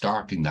into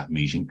starting that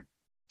meeting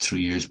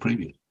 3 years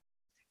previous.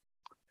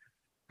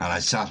 And I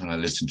sat and I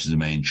listened to the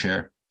main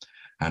chair.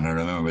 And I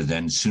remember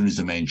then, as soon as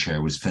the main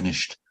chair was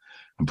finished,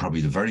 and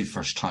probably the very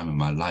first time in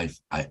my life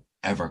I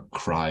ever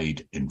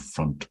cried in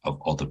front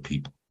of other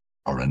people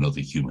or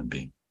another human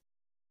being.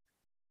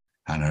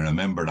 And I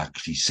remembered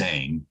actually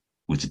saying,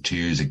 with the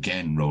tears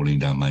again rolling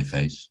down my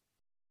face,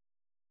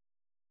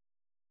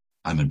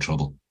 I'm in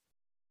trouble.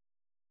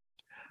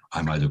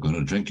 I'm either going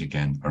to drink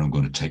again or I'm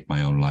going to take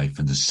my own life,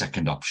 and the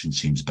second option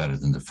seems better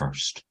than the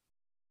first.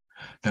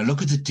 Now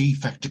look at the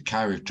defect of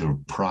character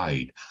of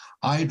pride.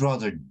 I'd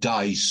rather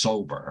die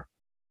sober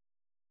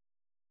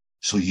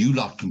so you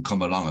lot can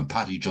come along and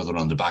pat each other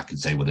on the back and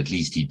say, well, at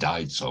least he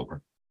died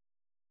sober.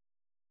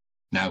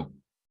 Now,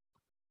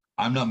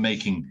 I'm not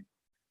making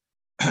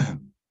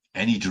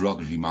any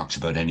derogatory remarks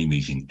about any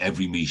meeting.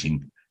 Every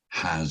meeting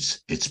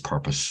has its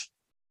purpose.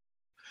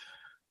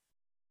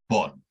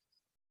 But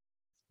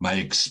my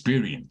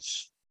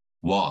experience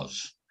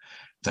was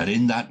that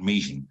in that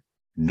meeting,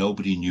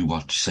 nobody knew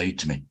what to say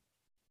to me.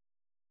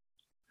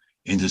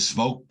 In the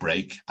smoke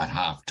break at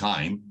half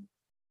time,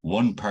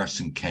 one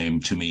person came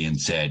to me and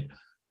said,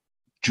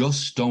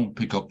 just don't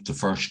pick up the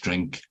first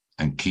drink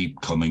and keep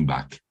coming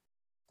back.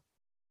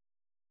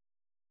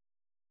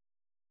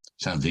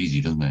 Sounds easy,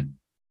 doesn't it?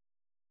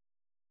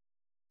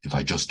 If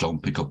I just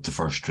don't pick up the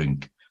first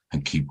drink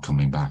and keep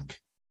coming back.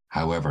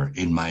 However,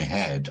 in my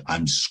head,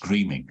 I'm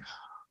screaming,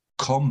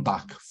 come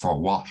back for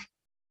what?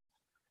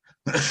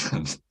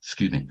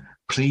 Excuse me.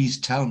 Please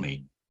tell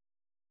me.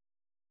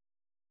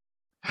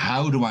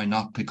 How do I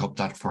not pick up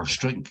that first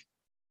drink?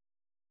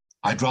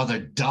 I'd rather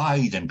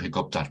die than pick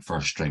up that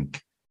first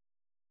drink.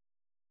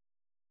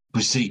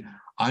 But see,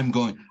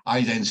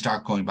 I then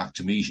start going back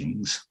to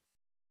meetings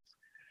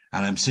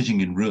and I'm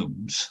sitting in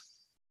rooms,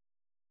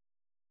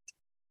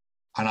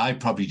 and I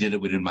probably did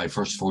it within my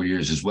first 4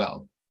 years as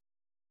well.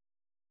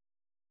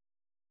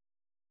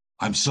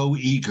 I'm so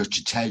eager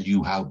to tell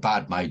you how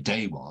bad my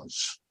day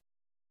was,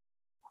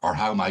 or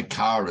how my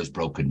car is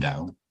broken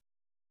down,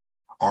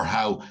 or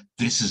how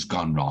this has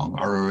gone wrong,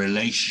 or a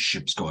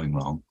relationship's going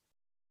wrong.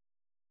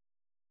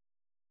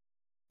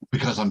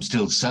 Because I'm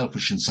still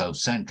selfish and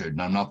self-centered,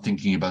 and I'm not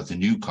thinking about the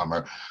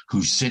newcomer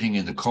who's sitting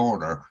in the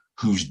corner,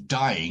 who's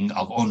dying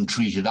of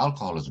untreated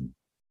alcoholism.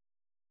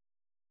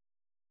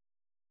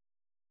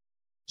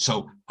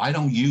 So I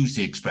don't use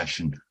the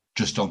expression,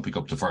 just don't pick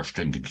up the first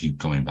drink and keep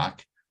coming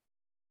back.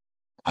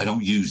 I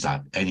don't use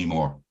that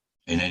anymore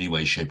in any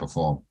way, shape, or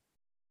form.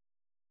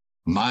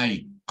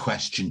 My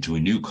question to a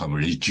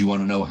newcomer is, do you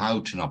want to know how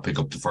to not pick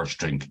up the first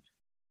drink?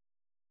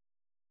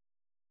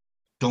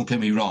 Don't get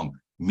me wrong,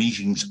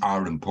 meetings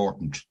are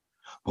important,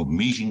 but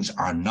meetings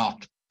are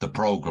not the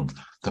program.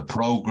 The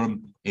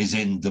program is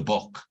in the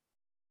book.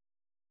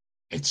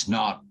 It's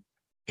not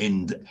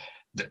in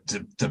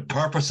the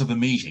purpose of a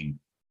meeting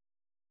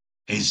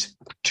is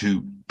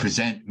to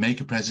make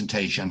a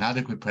presentation, an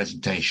adequate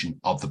presentation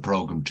of the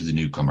program to the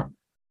newcomer.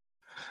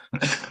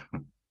 I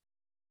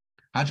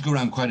had to go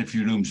around quite a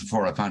few rooms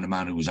before I found a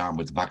man who was armed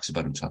with the facts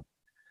about himself.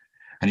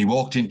 And he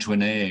walked into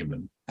an AA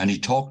room and he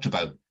talked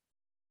about,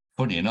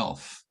 funny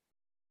enough,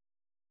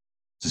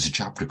 there's a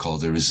chapter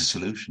called There Is a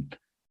Solution.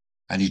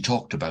 And he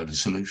talked about a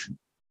solution.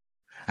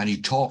 And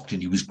he talked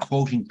and he was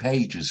quoting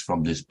pages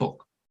from this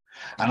book.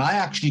 And I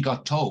actually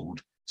got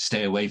told,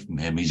 stay away from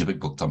him, he's a big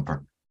book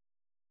thumper.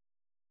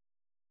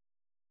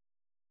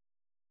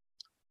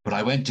 But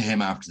I went to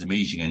him after the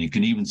meeting, and you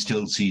can even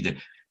still see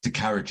the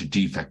character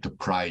defect of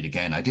pride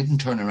again. I didn't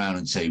turn around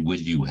and say, will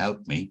you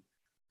help me?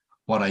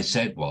 What I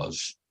said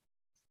was,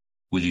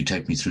 will you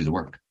take me through the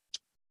work?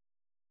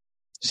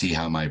 See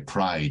how my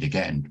pride,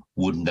 again,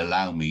 wouldn't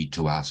allow me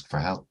to ask for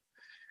help.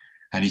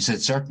 And he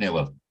said, certainly I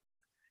will.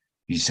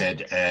 He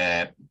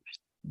said,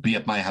 be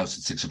at my house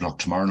at 6 o'clock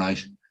tomorrow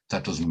night.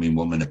 That doesn't mean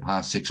 1 minute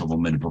past 6 or 1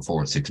 minute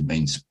before 6. It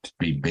means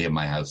be at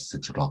my house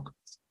at 6 o'clock.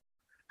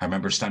 I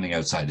remember standing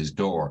outside his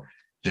door,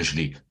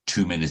 literally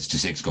 2 minutes to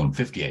 6, going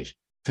 58,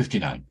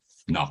 59,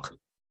 knock.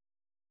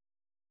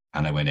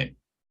 And I went in.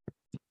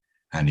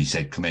 And he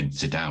said, come in,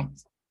 sit down.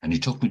 And he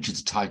took me to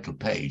the title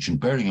page. And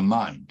bearing in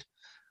mind,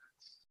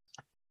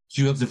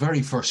 you have the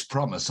very first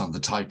promise on the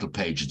title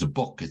page of the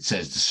book. It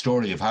says the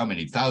story of how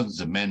many thousands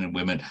of men and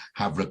women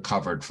have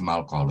recovered from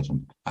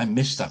alcoholism. I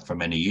missed that for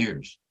many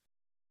years.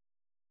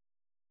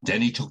 Then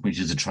he took me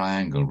to the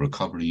triangle,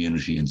 recovery,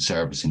 unity, and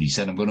service. And he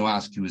said, I'm going to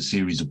ask you a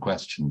series of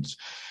questions.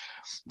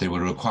 They will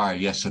require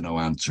yes or no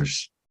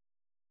answers.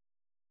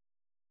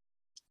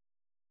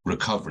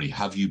 Recovery.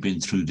 Have you been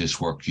through this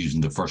work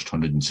using the first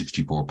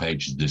 164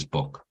 pages of this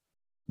book?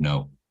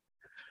 No.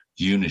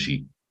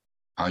 Unity.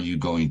 Are you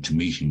going to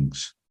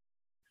meetings?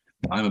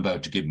 I'm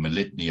about to give him a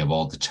litany of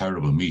all the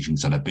terrible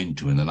meetings that I've been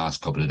to in the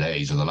last couple of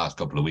days or the last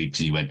couple of weeks.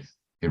 He went,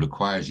 it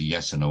requires a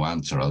yes or no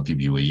answer. I'll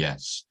give you a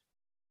yes.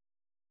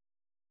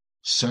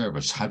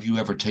 Service. Have you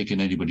ever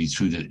taken anybody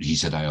through that? He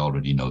said, I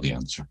already know the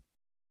answer.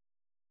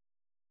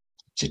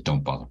 I said,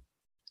 don't bother.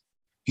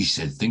 He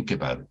said, think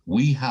about it.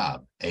 We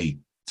have a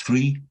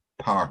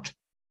 3-part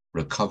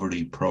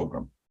recovery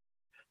program,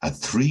 a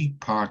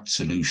 3-part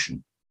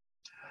solution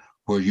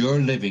where you're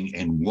living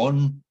in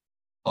one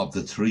of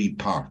the 3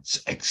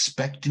 parts,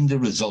 expecting the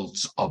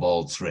results of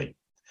all 3.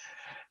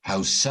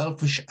 How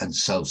selfish and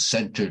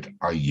self-centered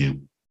are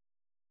you?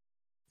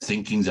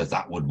 Thinking that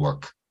that would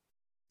work.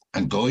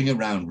 And going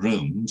around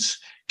rooms,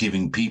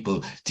 giving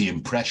people the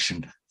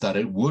impression that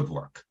it would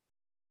work.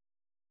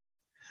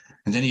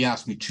 And then he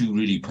asked me 2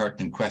 really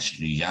pertinent questions.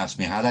 He asked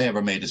me, had I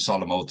ever made a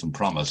solemn oath and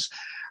promise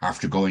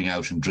after going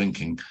out and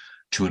drinking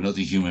to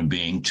another human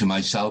being, to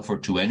myself or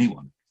to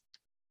anyone,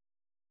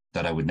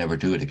 that I would never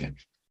do it again?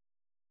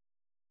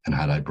 And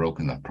had I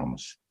broken that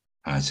promise?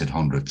 And I said,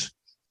 hundreds.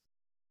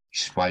 He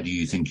said, why do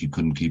you think you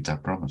couldn't keep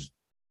that promise?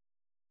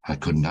 I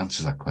couldn't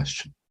answer that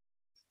question.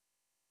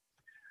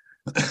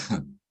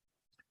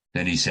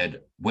 Then he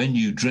said, when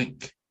you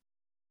drink,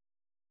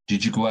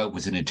 did you go out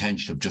with an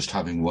intention of just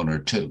having one or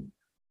two,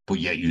 but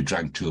yet you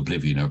drank to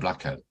oblivion or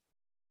blackout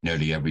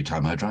nearly every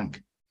time I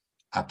drank?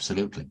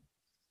 Absolutely.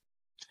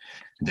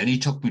 And then he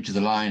took me to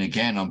the line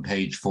again on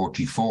page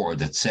 44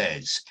 that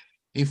says,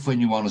 if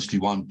when you honestly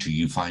want to,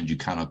 you find you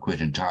cannot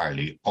quit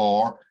entirely,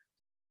 or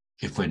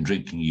if when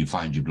drinking you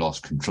find you've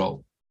lost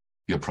control,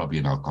 you're probably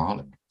an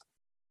alcoholic.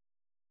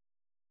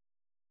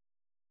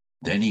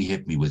 Then he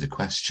hit me with a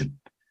question,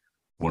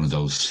 one of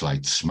those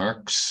slight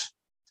smirks,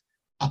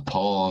 a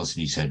pause,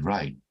 and he said,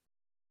 right,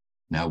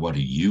 now what are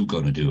you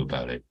going to do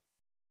about it?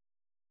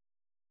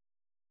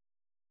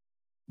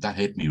 That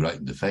hit me right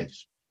in the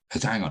face. I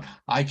said, hang on,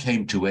 I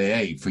came to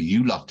AA for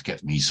you lot to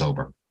get me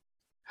sober.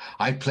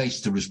 I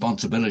placed the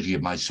responsibility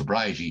of my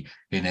sobriety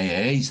in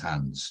AA's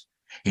hands,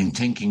 in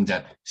thinking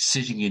that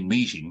sitting in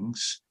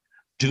meetings,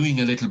 doing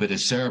a little bit of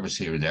service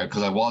here and there,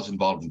 because I was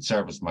involved in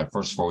service my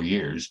first 4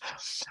 years.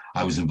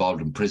 I was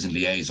involved in prison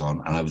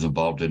liaison and I was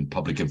involved in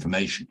public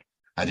information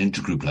at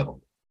intergroup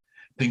level,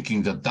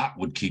 thinking that that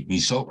would keep me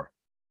sober.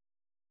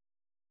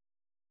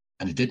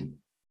 And it didn't.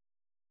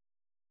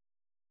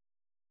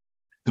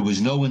 There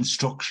was no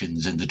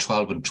instructions in the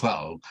 12 and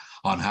 12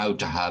 on how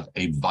to have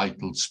a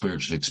vital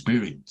spiritual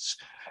experience.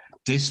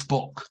 This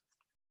book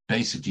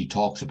basically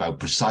talks about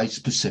precise,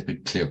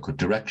 specific, clear-cut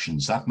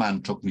directions. That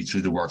man took me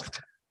through the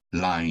work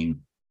line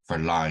for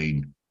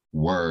line,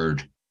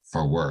 word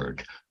for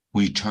word.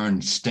 We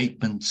turned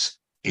statements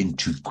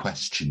into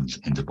questions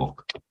in the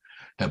book.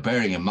 Now,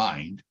 bearing in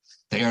mind,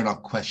 they are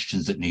not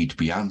questions that need to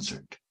be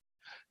answered.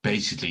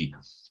 Basically,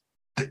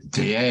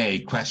 the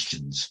AA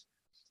questions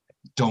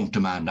don't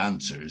demand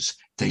answers,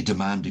 they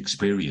demand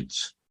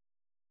experience.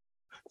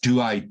 Do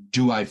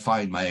I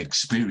find my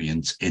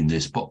experience in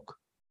this book?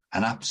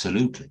 And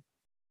absolutely,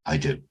 I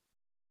do.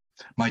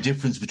 My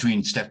difference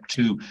between step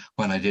 2,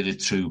 when I did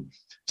it through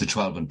the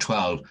 12 and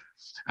 12,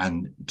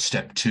 and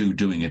step 2,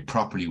 doing it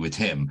properly with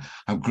him,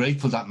 I'm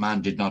grateful that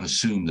man did not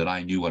assume that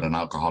I knew what an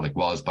alcoholic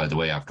was. By the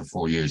way, after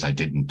 4 years, I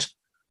didn't.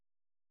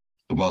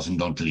 It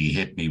wasn't until he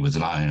hit me with the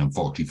line on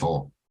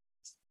 44.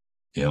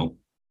 You know,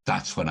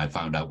 that's when I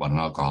found out what an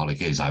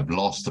alcoholic is. I've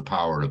lost the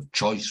power of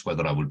choice,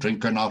 whether I will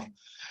drink or not.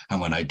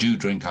 And when I do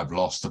drink, I've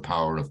lost the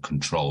power of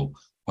control.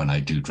 When I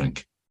do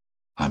drink,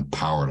 I'm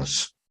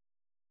powerless.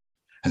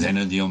 And then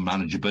in the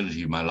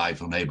unmanageability of my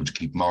life, I'm able to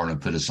keep moral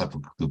and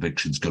philosophical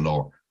convictions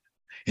galore.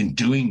 In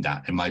doing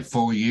that, in my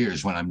 4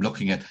 years, when I'm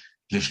looking at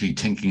literally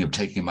thinking of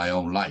taking my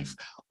own life,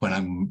 when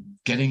I'm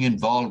getting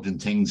involved in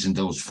things in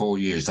those 4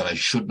 years that I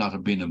should not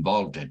have been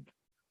involved in,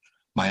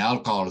 my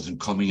alcoholism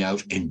coming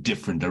out in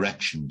different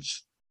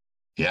directions.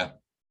 Yeah.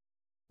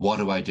 What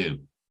do?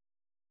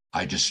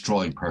 I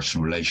destroy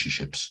personal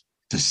relationships,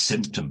 the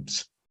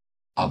symptoms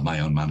of my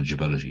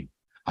unmanageability.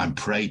 I'm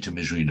prey to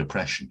misery and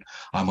depression.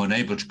 I'm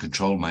unable to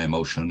control my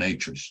emotional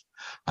natures.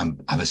 I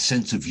have a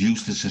sense of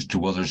uselessness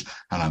to others,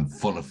 and I'm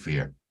full of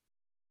fear.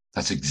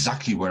 That's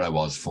exactly where I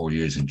was 4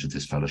 years into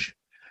this fellowship.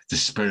 The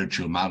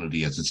spiritual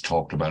malady, as it's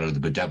talked about, or the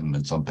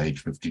bedevilments on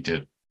page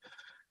 52.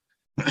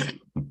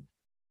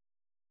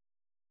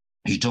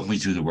 He took me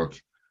through the work,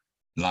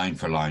 line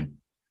for line,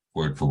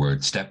 word for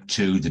word. Step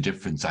 2, the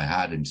difference I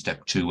had in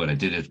step 2 when I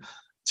did it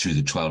through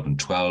the 12 and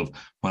 12,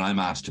 when I'm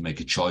asked to make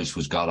a choice,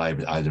 was God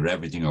either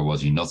everything or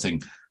was he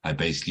nothing? I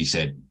basically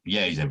said,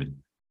 yeah, he's everything.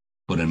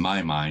 But in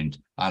my mind,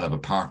 I'll have a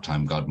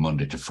part-time God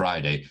Monday to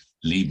Friday,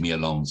 leave me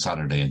alone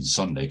Saturday and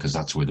Sunday, because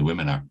that's where the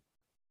women are.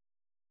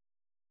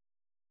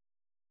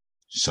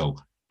 So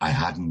I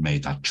hadn't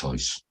made that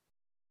choice.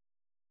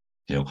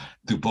 You know,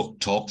 the book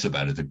talks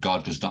about it, that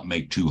God does not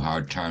make too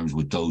hard terms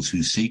with those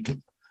who seek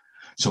him.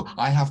 So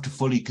I have to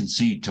fully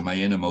concede to my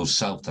innermost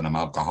self that I'm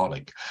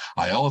alcoholic.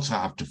 I also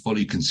have to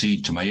fully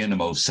concede to my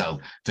innermost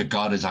self that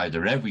God is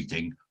either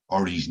everything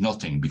or he's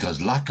nothing,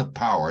 because lack of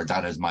power,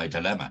 that is my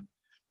dilemma.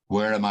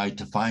 Where am I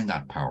to find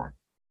that power?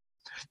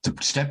 The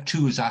step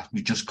 2 is asked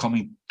me just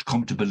come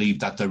to believe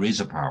that there is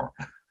a power.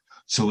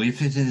 So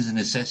if it is a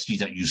necessity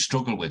that you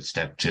struggle with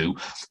step 2,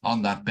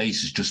 on that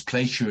basis, just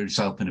place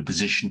yourself in a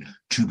position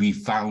to be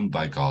found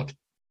by God.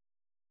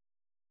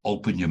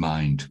 Open your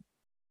mind.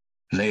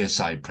 Lay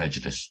aside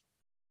prejudice.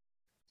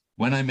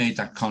 When I made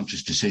that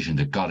conscious decision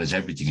that God is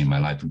everything in my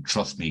life, and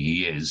trust me,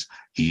 he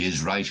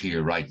is right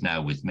here, right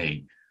now with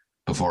me,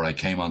 before I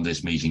came on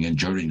this meeting and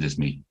during this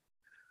meeting.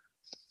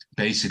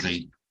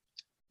 Basically,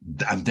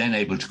 I'm then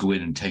able to go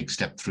in and take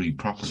step 3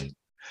 properly.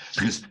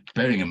 Because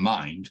bearing in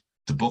mind,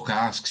 the book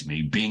asks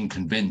me, being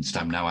convinced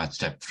I'm now at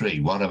step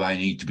 3, what do I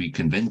need to be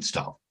convinced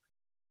of?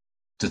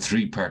 The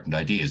 3 pertinent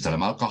ideas: that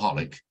I'm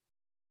alcoholic,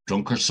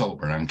 drunk or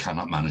sober, and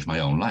cannot manage my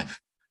own life.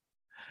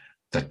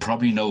 That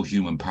probably no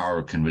human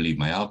power can relieve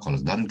my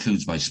alcoholism. That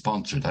includes my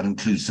sponsor. That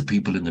includes the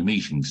people in the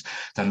meetings.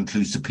 That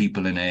includes the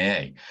people in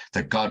AA.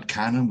 That God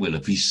can and will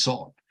if he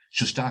sought. It's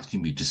just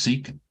asking me to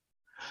seek him.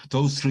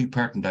 Those 3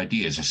 pertinent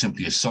ideas are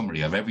simply a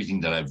summary of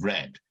everything that I've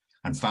read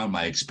and found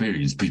my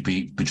experience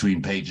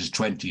between pages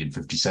 20 and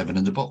 57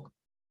 in the book.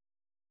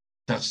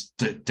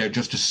 They're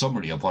just a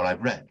summary of what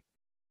I've read.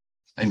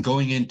 And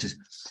going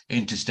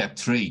into step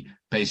 3,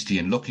 basically,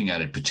 and looking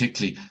at it,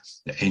 particularly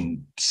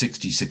in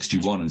 60,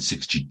 61, and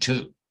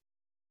 62,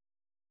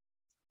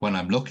 when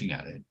I'm looking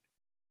at it,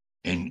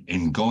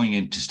 in going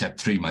into step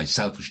 3, my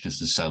selfishness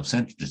and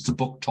self-centeredness, the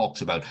book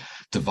talks about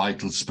the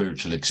vital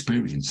spiritual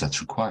experience that's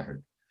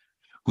required,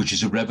 which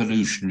is a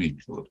revolutionary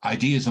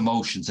ideas,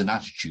 emotions, and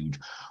attitude,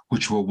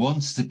 which were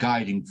once the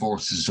guiding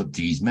forces of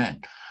these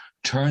men,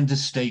 turned the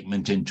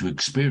statement into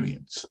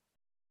experience.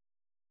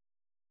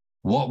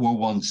 What were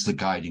once the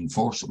guiding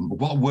forces?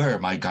 What were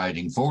my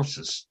guiding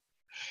forces?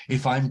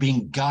 If I'm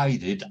being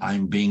guided,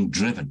 I'm being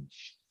driven.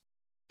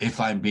 If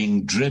I'm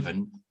being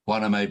driven,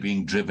 what am I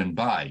being driven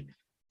by?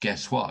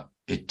 Guess what?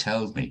 It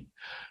tells me.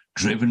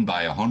 Driven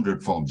by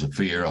 100 forms of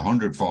fear,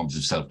 100 forms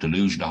of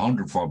self-delusion,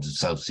 100 forms of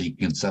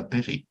self-seeking and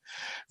self-pity.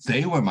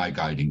 They were my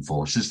guiding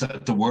forces,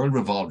 that the world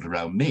revolved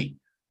around me.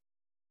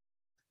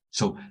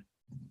 So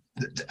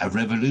a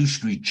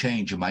revolutionary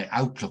change in my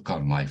outlook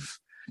on life.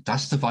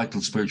 That's the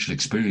vital spiritual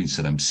experience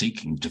that I'm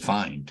seeking to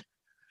find.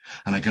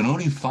 And I can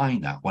only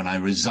find that when I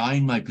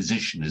resign my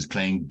position as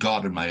playing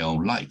God in my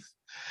own life.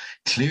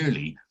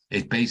 Clearly,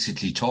 it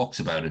basically talks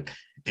about it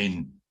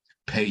in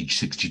page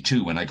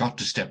 62. When I got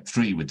to step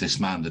 3 with this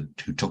man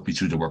who took me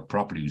through the work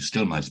properly, who's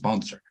still my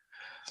sponsor,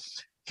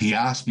 he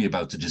asked me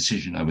about the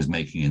decision I was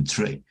making in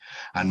 3.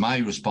 And my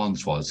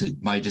response was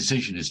that my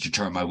decision is to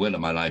turn my will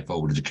and my life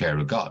over to the care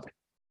of God.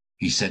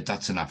 He said,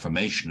 that's an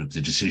affirmation of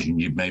the decision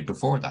you've made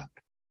before that.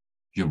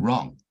 You're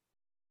wrong.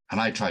 And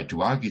I tried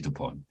to argue the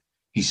point.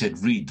 He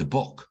said, read the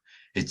book.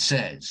 It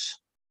says,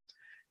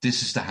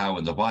 this is the how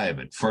and the why of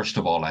it. First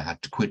of all, I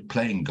had to quit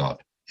playing God.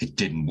 It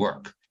didn't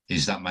work.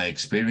 Is that my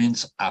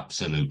experience?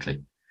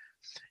 Absolutely.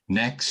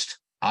 Next,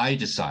 I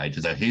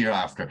decided that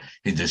hereafter,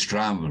 in this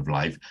drama of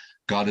life,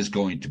 God is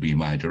going to be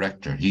my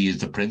director. He is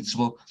the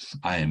principal.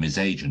 I am his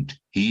agent.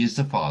 He is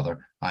the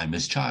father. I'm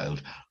his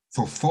child.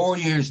 For 4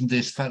 years in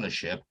this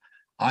fellowship,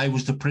 I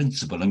was the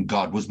principal and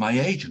God was my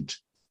agent.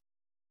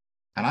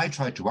 And I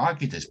tried to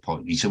argue this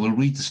point. He said, well,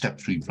 read the step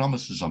 3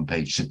 promises on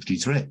page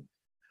 63.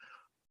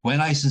 When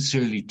I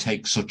sincerely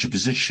take such a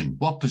position,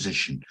 what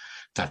position?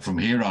 That from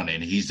here on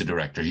in, he's the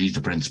director, he's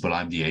the principal,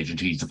 I'm the agent,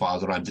 he's the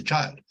father, I'm the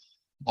child.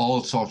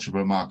 All sorts of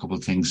remarkable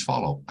things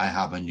follow. I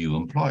have a new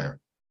employer.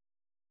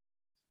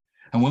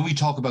 And when we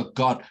talk about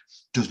God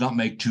does not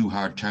make too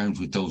hard terms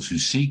with those who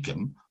seek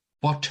him,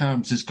 what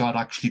terms is God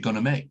actually going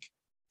to make?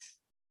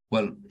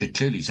 Well, it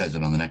clearly says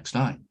it on the next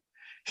line.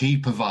 He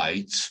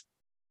provides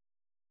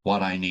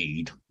what I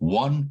need.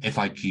 1, if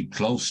I keep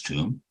close to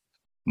him,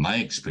 my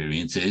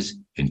experience is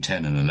in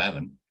 10 and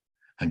 11,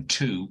 and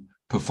 2,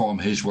 perform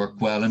his work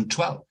well in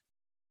 12.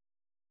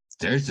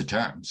 There's the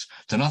terms.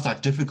 They're not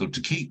that difficult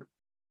to keep.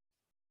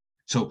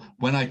 So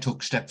when I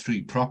took step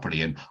 3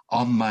 properly and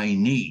on my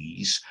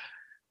knees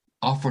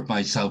offered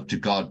myself to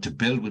God to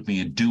build with me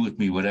and do with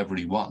me whatever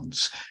he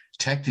wants,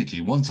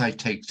 technically, once I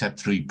take step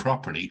 3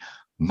 properly,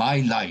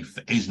 my life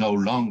is no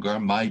longer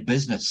my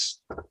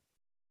business.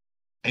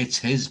 It's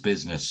his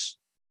business.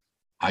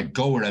 I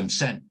go where I'm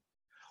sent.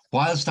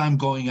 Whilst I'm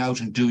going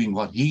out and doing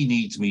what he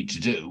needs me to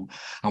do,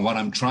 and what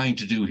I'm trying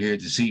to do here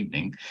this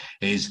evening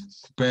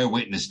is bear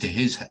witness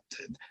to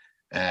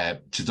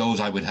to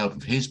those I would help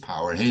of his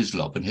power, his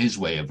love, and his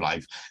way of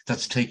life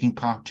that's taking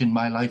part in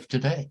my life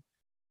today.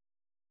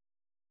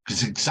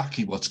 It's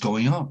exactly what's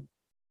going on.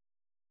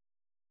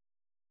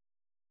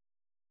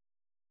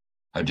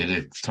 I did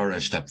a thorough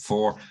step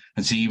 4,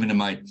 and see, even in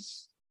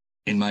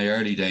my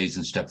early days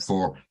in step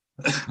 4,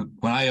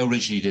 when I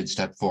originally did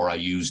step 4, I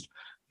used,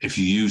 if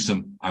you use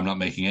them, I'm not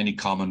making any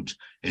comment.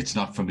 It's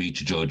not for me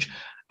to judge.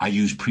 I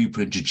used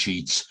pre-printed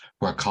sheets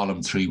where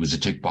column 3 was a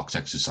tick box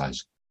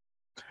exercise.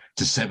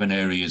 The 7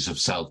 areas of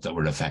self that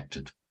were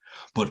affected.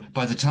 But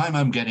by the time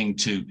I'm getting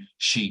to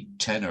sheet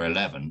 10 or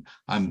 11,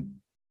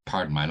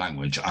 pardon my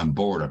language, I'm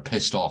bored or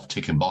pissed off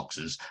ticking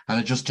boxes, and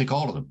I just tick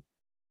all of them.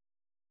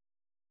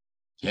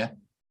 Yeah,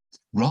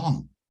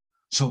 wrong.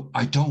 So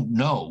I don't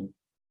know.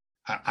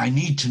 I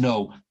need to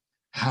know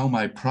how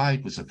my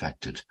pride was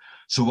affected.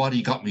 So what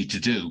he got me to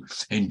do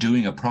in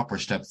doing a proper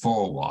step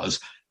 4 was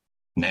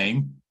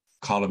name,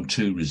 column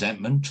 2,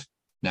 resentment.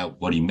 Now,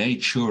 what he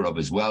made sure of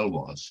as well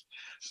was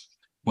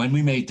when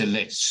we made the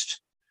list,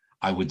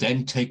 I would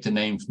then take the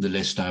name from the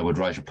list and I would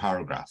write a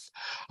paragraph.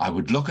 I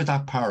would look at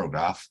that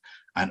paragraph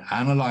and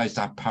analyze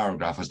that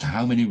paragraph as to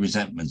how many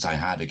resentments I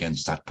had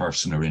against that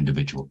person or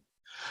individual.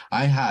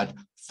 I had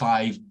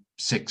 5,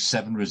 6,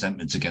 7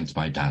 resentments against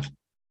my dad.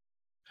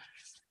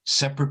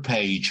 Separate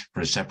page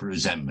for a separate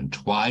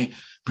resentment. Why?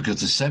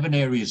 Because the 7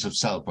 areas of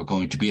self are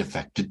going to be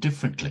affected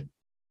differently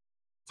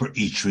for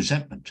each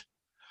resentment.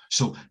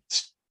 So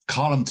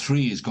column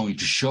 3 is going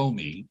to show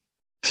me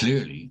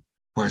clearly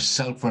where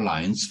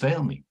self-reliance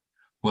failed me,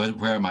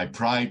 where my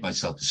pride, my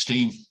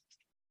self-esteem,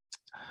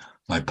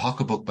 my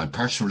pocketbook, my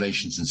personal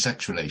relations and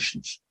sex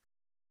relations.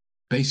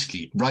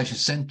 Basically, write a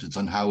sentence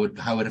on how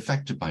it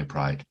affected my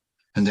pride,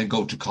 and then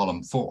go to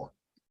column 4.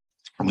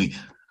 And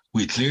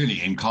we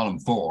clearly, in column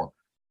 4,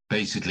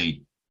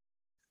 basically,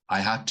 I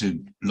had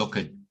to look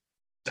at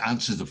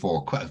answer the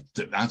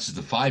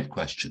 5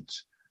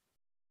 questions.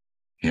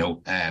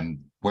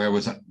 Where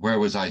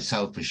was I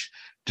selfish,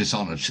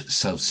 dishonest,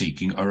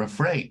 self-seeking, or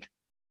afraid?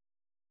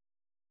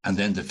 And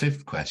then the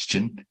 5th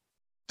question,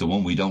 the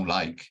one we don't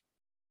like,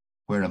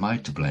 where am I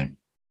to blame?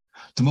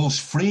 The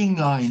most freeing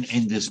line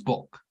in this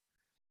book,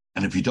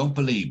 and if you don't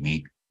believe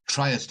me,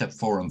 try a step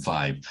 4 and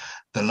 5.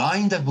 The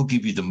line that will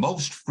give you the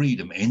most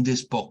freedom in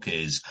this book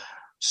is,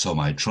 so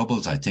my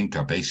troubles, I think,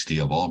 are basically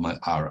of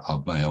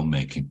my own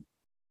making.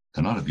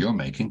 They're not of your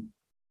making.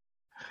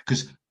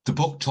 Because the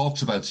book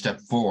talks about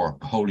step 4,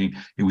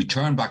 we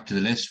turn back to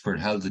the list for it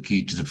held the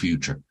key to the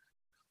future.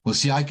 Well,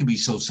 see, I can be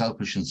so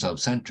selfish and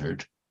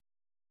self-centered.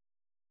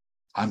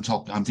 I'm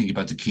thinking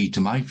about the key to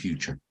my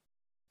future,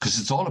 because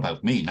it's all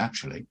about me,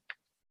 naturally.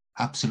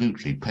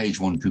 Absolutely. Page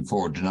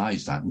 124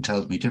 denies that and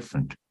tells me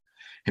different.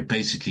 It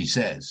basically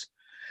says,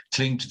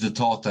 cling to the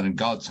thought that in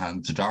God's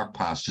hands, the dark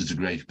past is the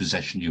great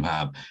possession you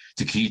have,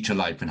 the key to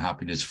life and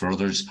happiness for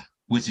others.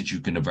 With it, you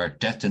can avert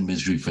death and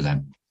misery for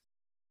them.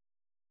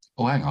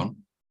 Oh, hang on.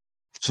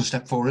 So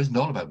step 4 isn't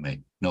all about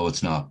me. No,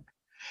 it's not.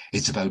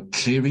 It's about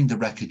clearing the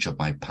wreckage of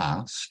my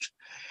past.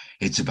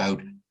 It's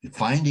about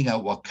finding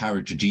out what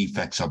character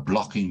defects are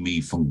blocking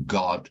me from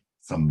God,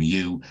 from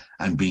you,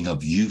 and being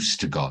of use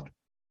to God.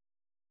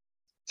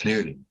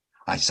 Clearly,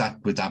 I sat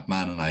with that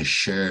man and I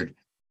shared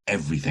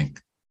everything.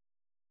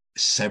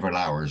 Several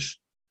hours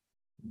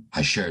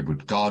I shared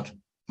with God,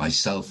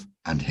 myself,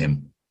 and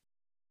him.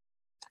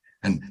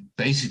 And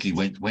basically,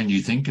 when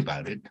you think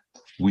about it,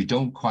 we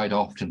don't quite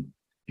often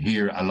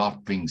hear a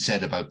lot being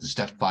said about the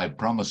step 5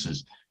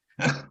 promises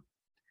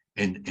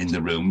in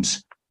the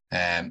rooms,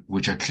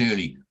 which are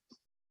clearly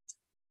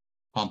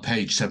on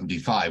page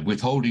 75.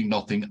 Withholding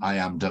nothing, I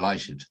am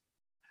delighted.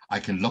 I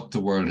can look the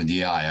world in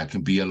the eye. I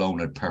can be alone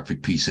at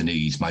perfect peace and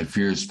ease. My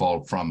fears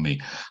fall from me.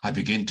 I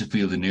begin to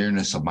feel the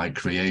nearness of my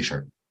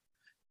Creator.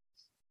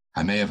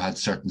 I may have had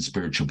certain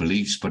spiritual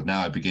beliefs, but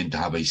now I begin to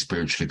have a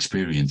spiritual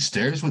experience.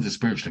 There's where the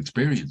spiritual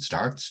experience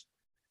starts,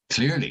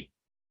 clearly,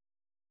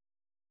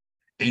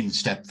 in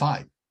step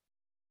 5.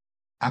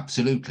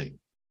 Absolutely.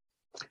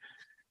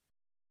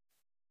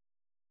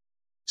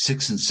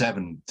 6 and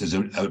 7, there's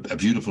a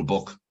beautiful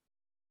book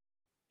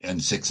in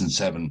 6 and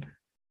 7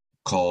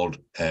 called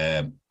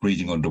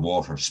Breathing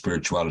Underwater,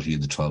 Spirituality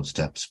in the 12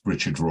 Steps,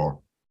 Richard Rohr.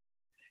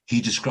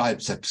 He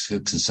describes steps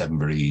 6 and 7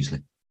 very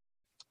easily.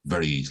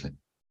 Very easily.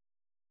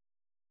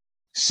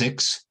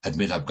 6,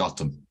 admit I've got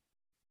them.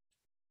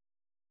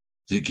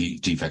 The key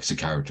defects of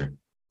character.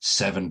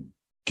 7,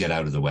 get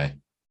out of the way.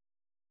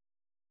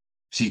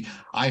 See,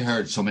 I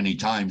heard so many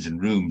times in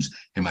rooms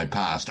in my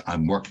past,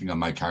 I'm working on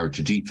my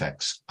character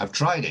defects. I've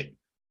tried it.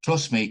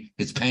 Trust me,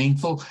 it's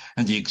painful.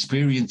 And the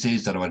experience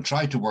is that when I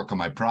try to work on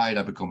my pride,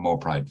 I become more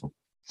prideful.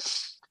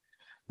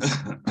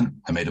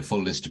 I made a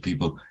full list of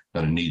people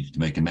that I needed to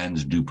make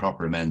amends, do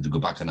proper amends, and go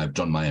back, and I've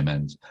done my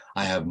amends.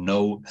 I have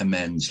no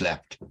amends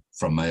left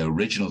from my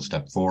original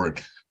step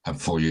forward. I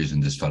have 4 years in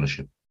this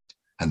fellowship.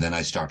 And then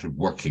I started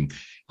working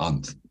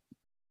on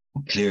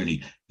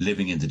clearly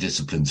living in the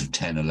disciplines of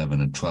 10,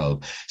 11, and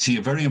 12. See,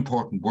 a very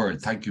important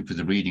word, thank you for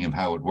the reading of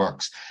how it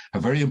works, a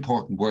very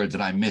important word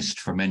that I missed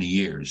for many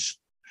years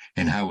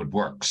in how it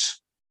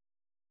works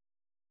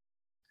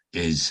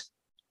is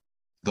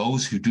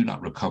those who do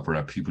not recover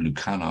are people who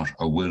cannot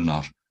or will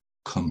not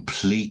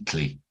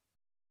completely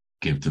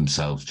give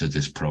themselves to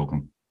this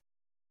program.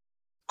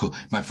 Cool.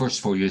 My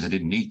first 4 years, I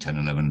didn't need 10,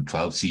 11, and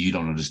 12. See, you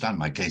don't understand.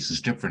 My case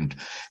is different.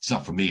 It's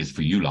not for me, it's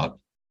for you lot,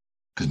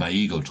 because my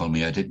ego told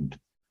me I didn't.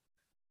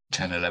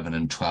 10, 11,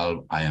 and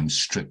 12, I am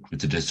strict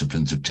with the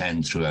disciplines of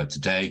 10 throughout the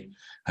day.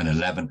 And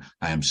 11,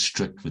 I am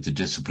strict with the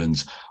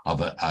disciplines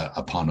of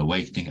upon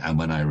awakening and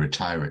when I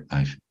retire at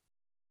night.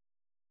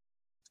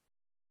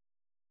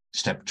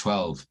 Step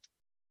 12.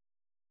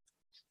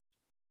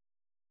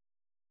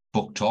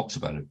 Book talks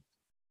about it.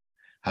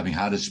 Having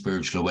had a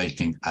spiritual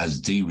awakening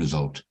as the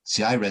result.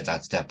 See, I read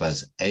that step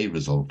as a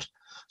result,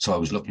 so I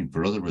was looking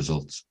for other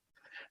results.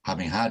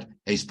 Having had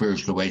a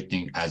spiritual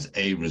awakening as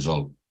a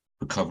result,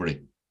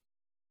 recovery.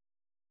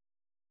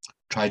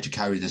 Tried to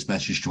carry this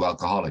message to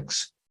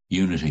alcoholics,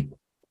 unity.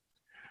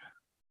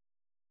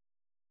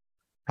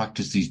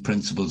 Practice these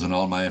principles in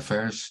all my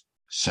affairs,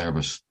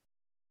 service.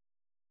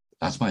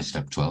 That's my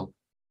step 12.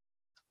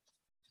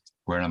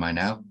 Where am I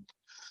now?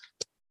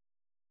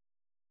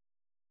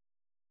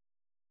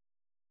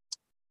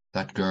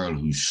 That girl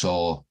who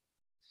saw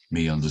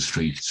me on the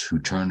streets, who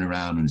turned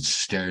around and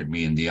stared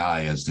me in the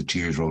eye as the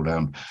tears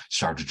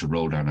started to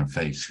roll down her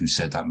face, who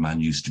said that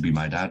man used to be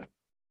my dad.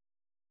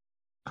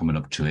 Coming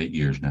up to 8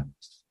 years now.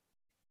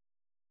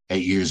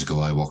 8 years ago,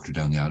 I walked her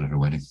down the aisle at her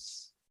wedding.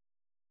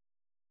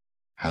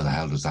 How the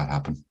hell does that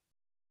happen?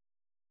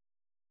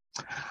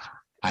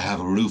 I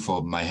have a roof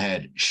over my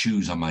head,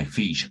 shoes on my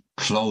feet,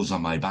 clothes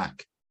on my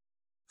back,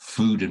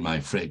 food in my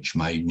fridge.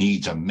 My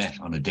needs are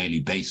met on a daily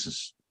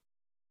basis.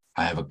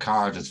 I have a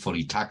car that's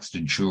fully taxed,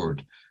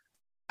 insured,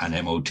 and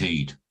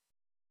MOT'd.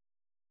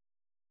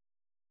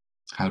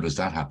 How does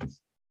that happen?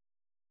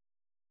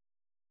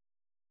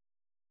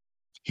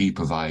 He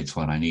provides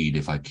what I need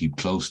if I keep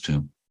close to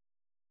him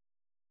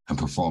and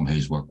perform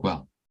his work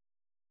well.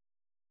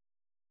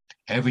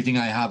 Everything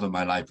I have in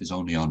my life is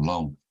only on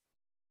loan.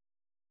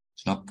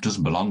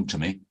 Doesn't belong to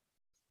me.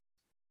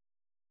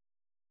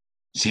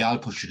 See, I'll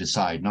push it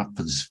aside, not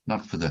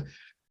for the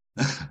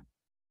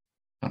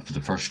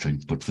first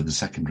drink, but for the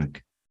second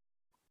drink.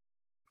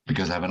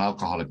 Because I have an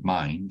alcoholic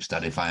mind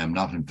that if I am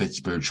not in fit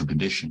spiritual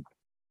condition,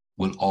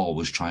 will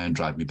always try and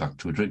drive me back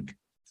to a drink.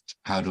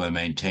 How do I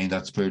maintain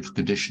that spiritual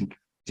condition?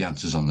 The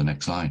answer's on the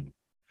next line.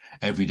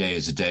 Every day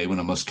is a day when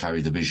I must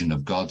carry the vision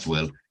of God's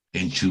will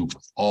into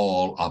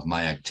all of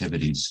my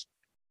activities.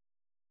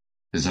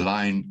 There's a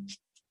line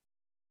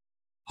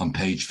on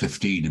page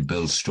 15 in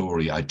Bill's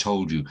story. I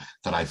told you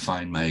that I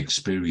find my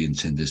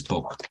experience in this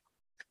book.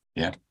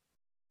 Yeah.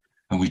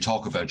 And we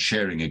talk about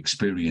sharing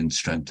experience,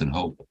 strength, and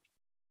hope.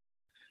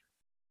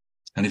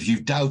 And if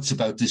you've doubts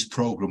about this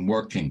program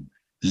working,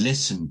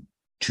 listen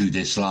to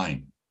this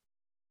line.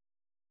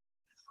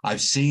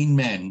 I've seen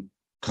men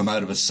come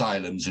out of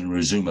asylums and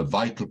resume a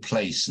vital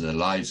place in the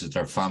lives of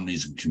their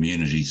families and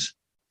communities.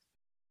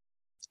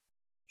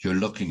 You're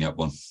looking at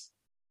one.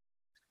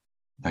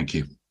 Thank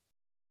you.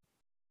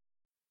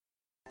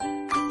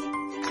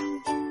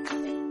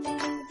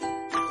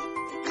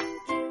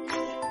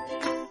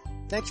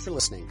 Thanks for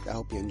listening. I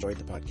hope you enjoyed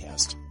the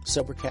podcast.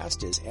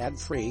 Sobercast is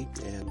ad-free,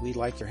 and we'd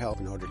like your help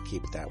in order to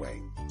keep it that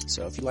way.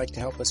 So if you'd like to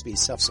help us be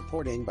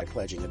self-supporting by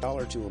pledging $1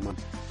 or $2 a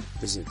month,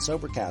 visit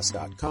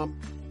Sobercast.com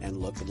and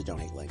look for the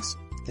donate links.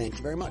 Thank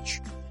you very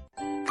much.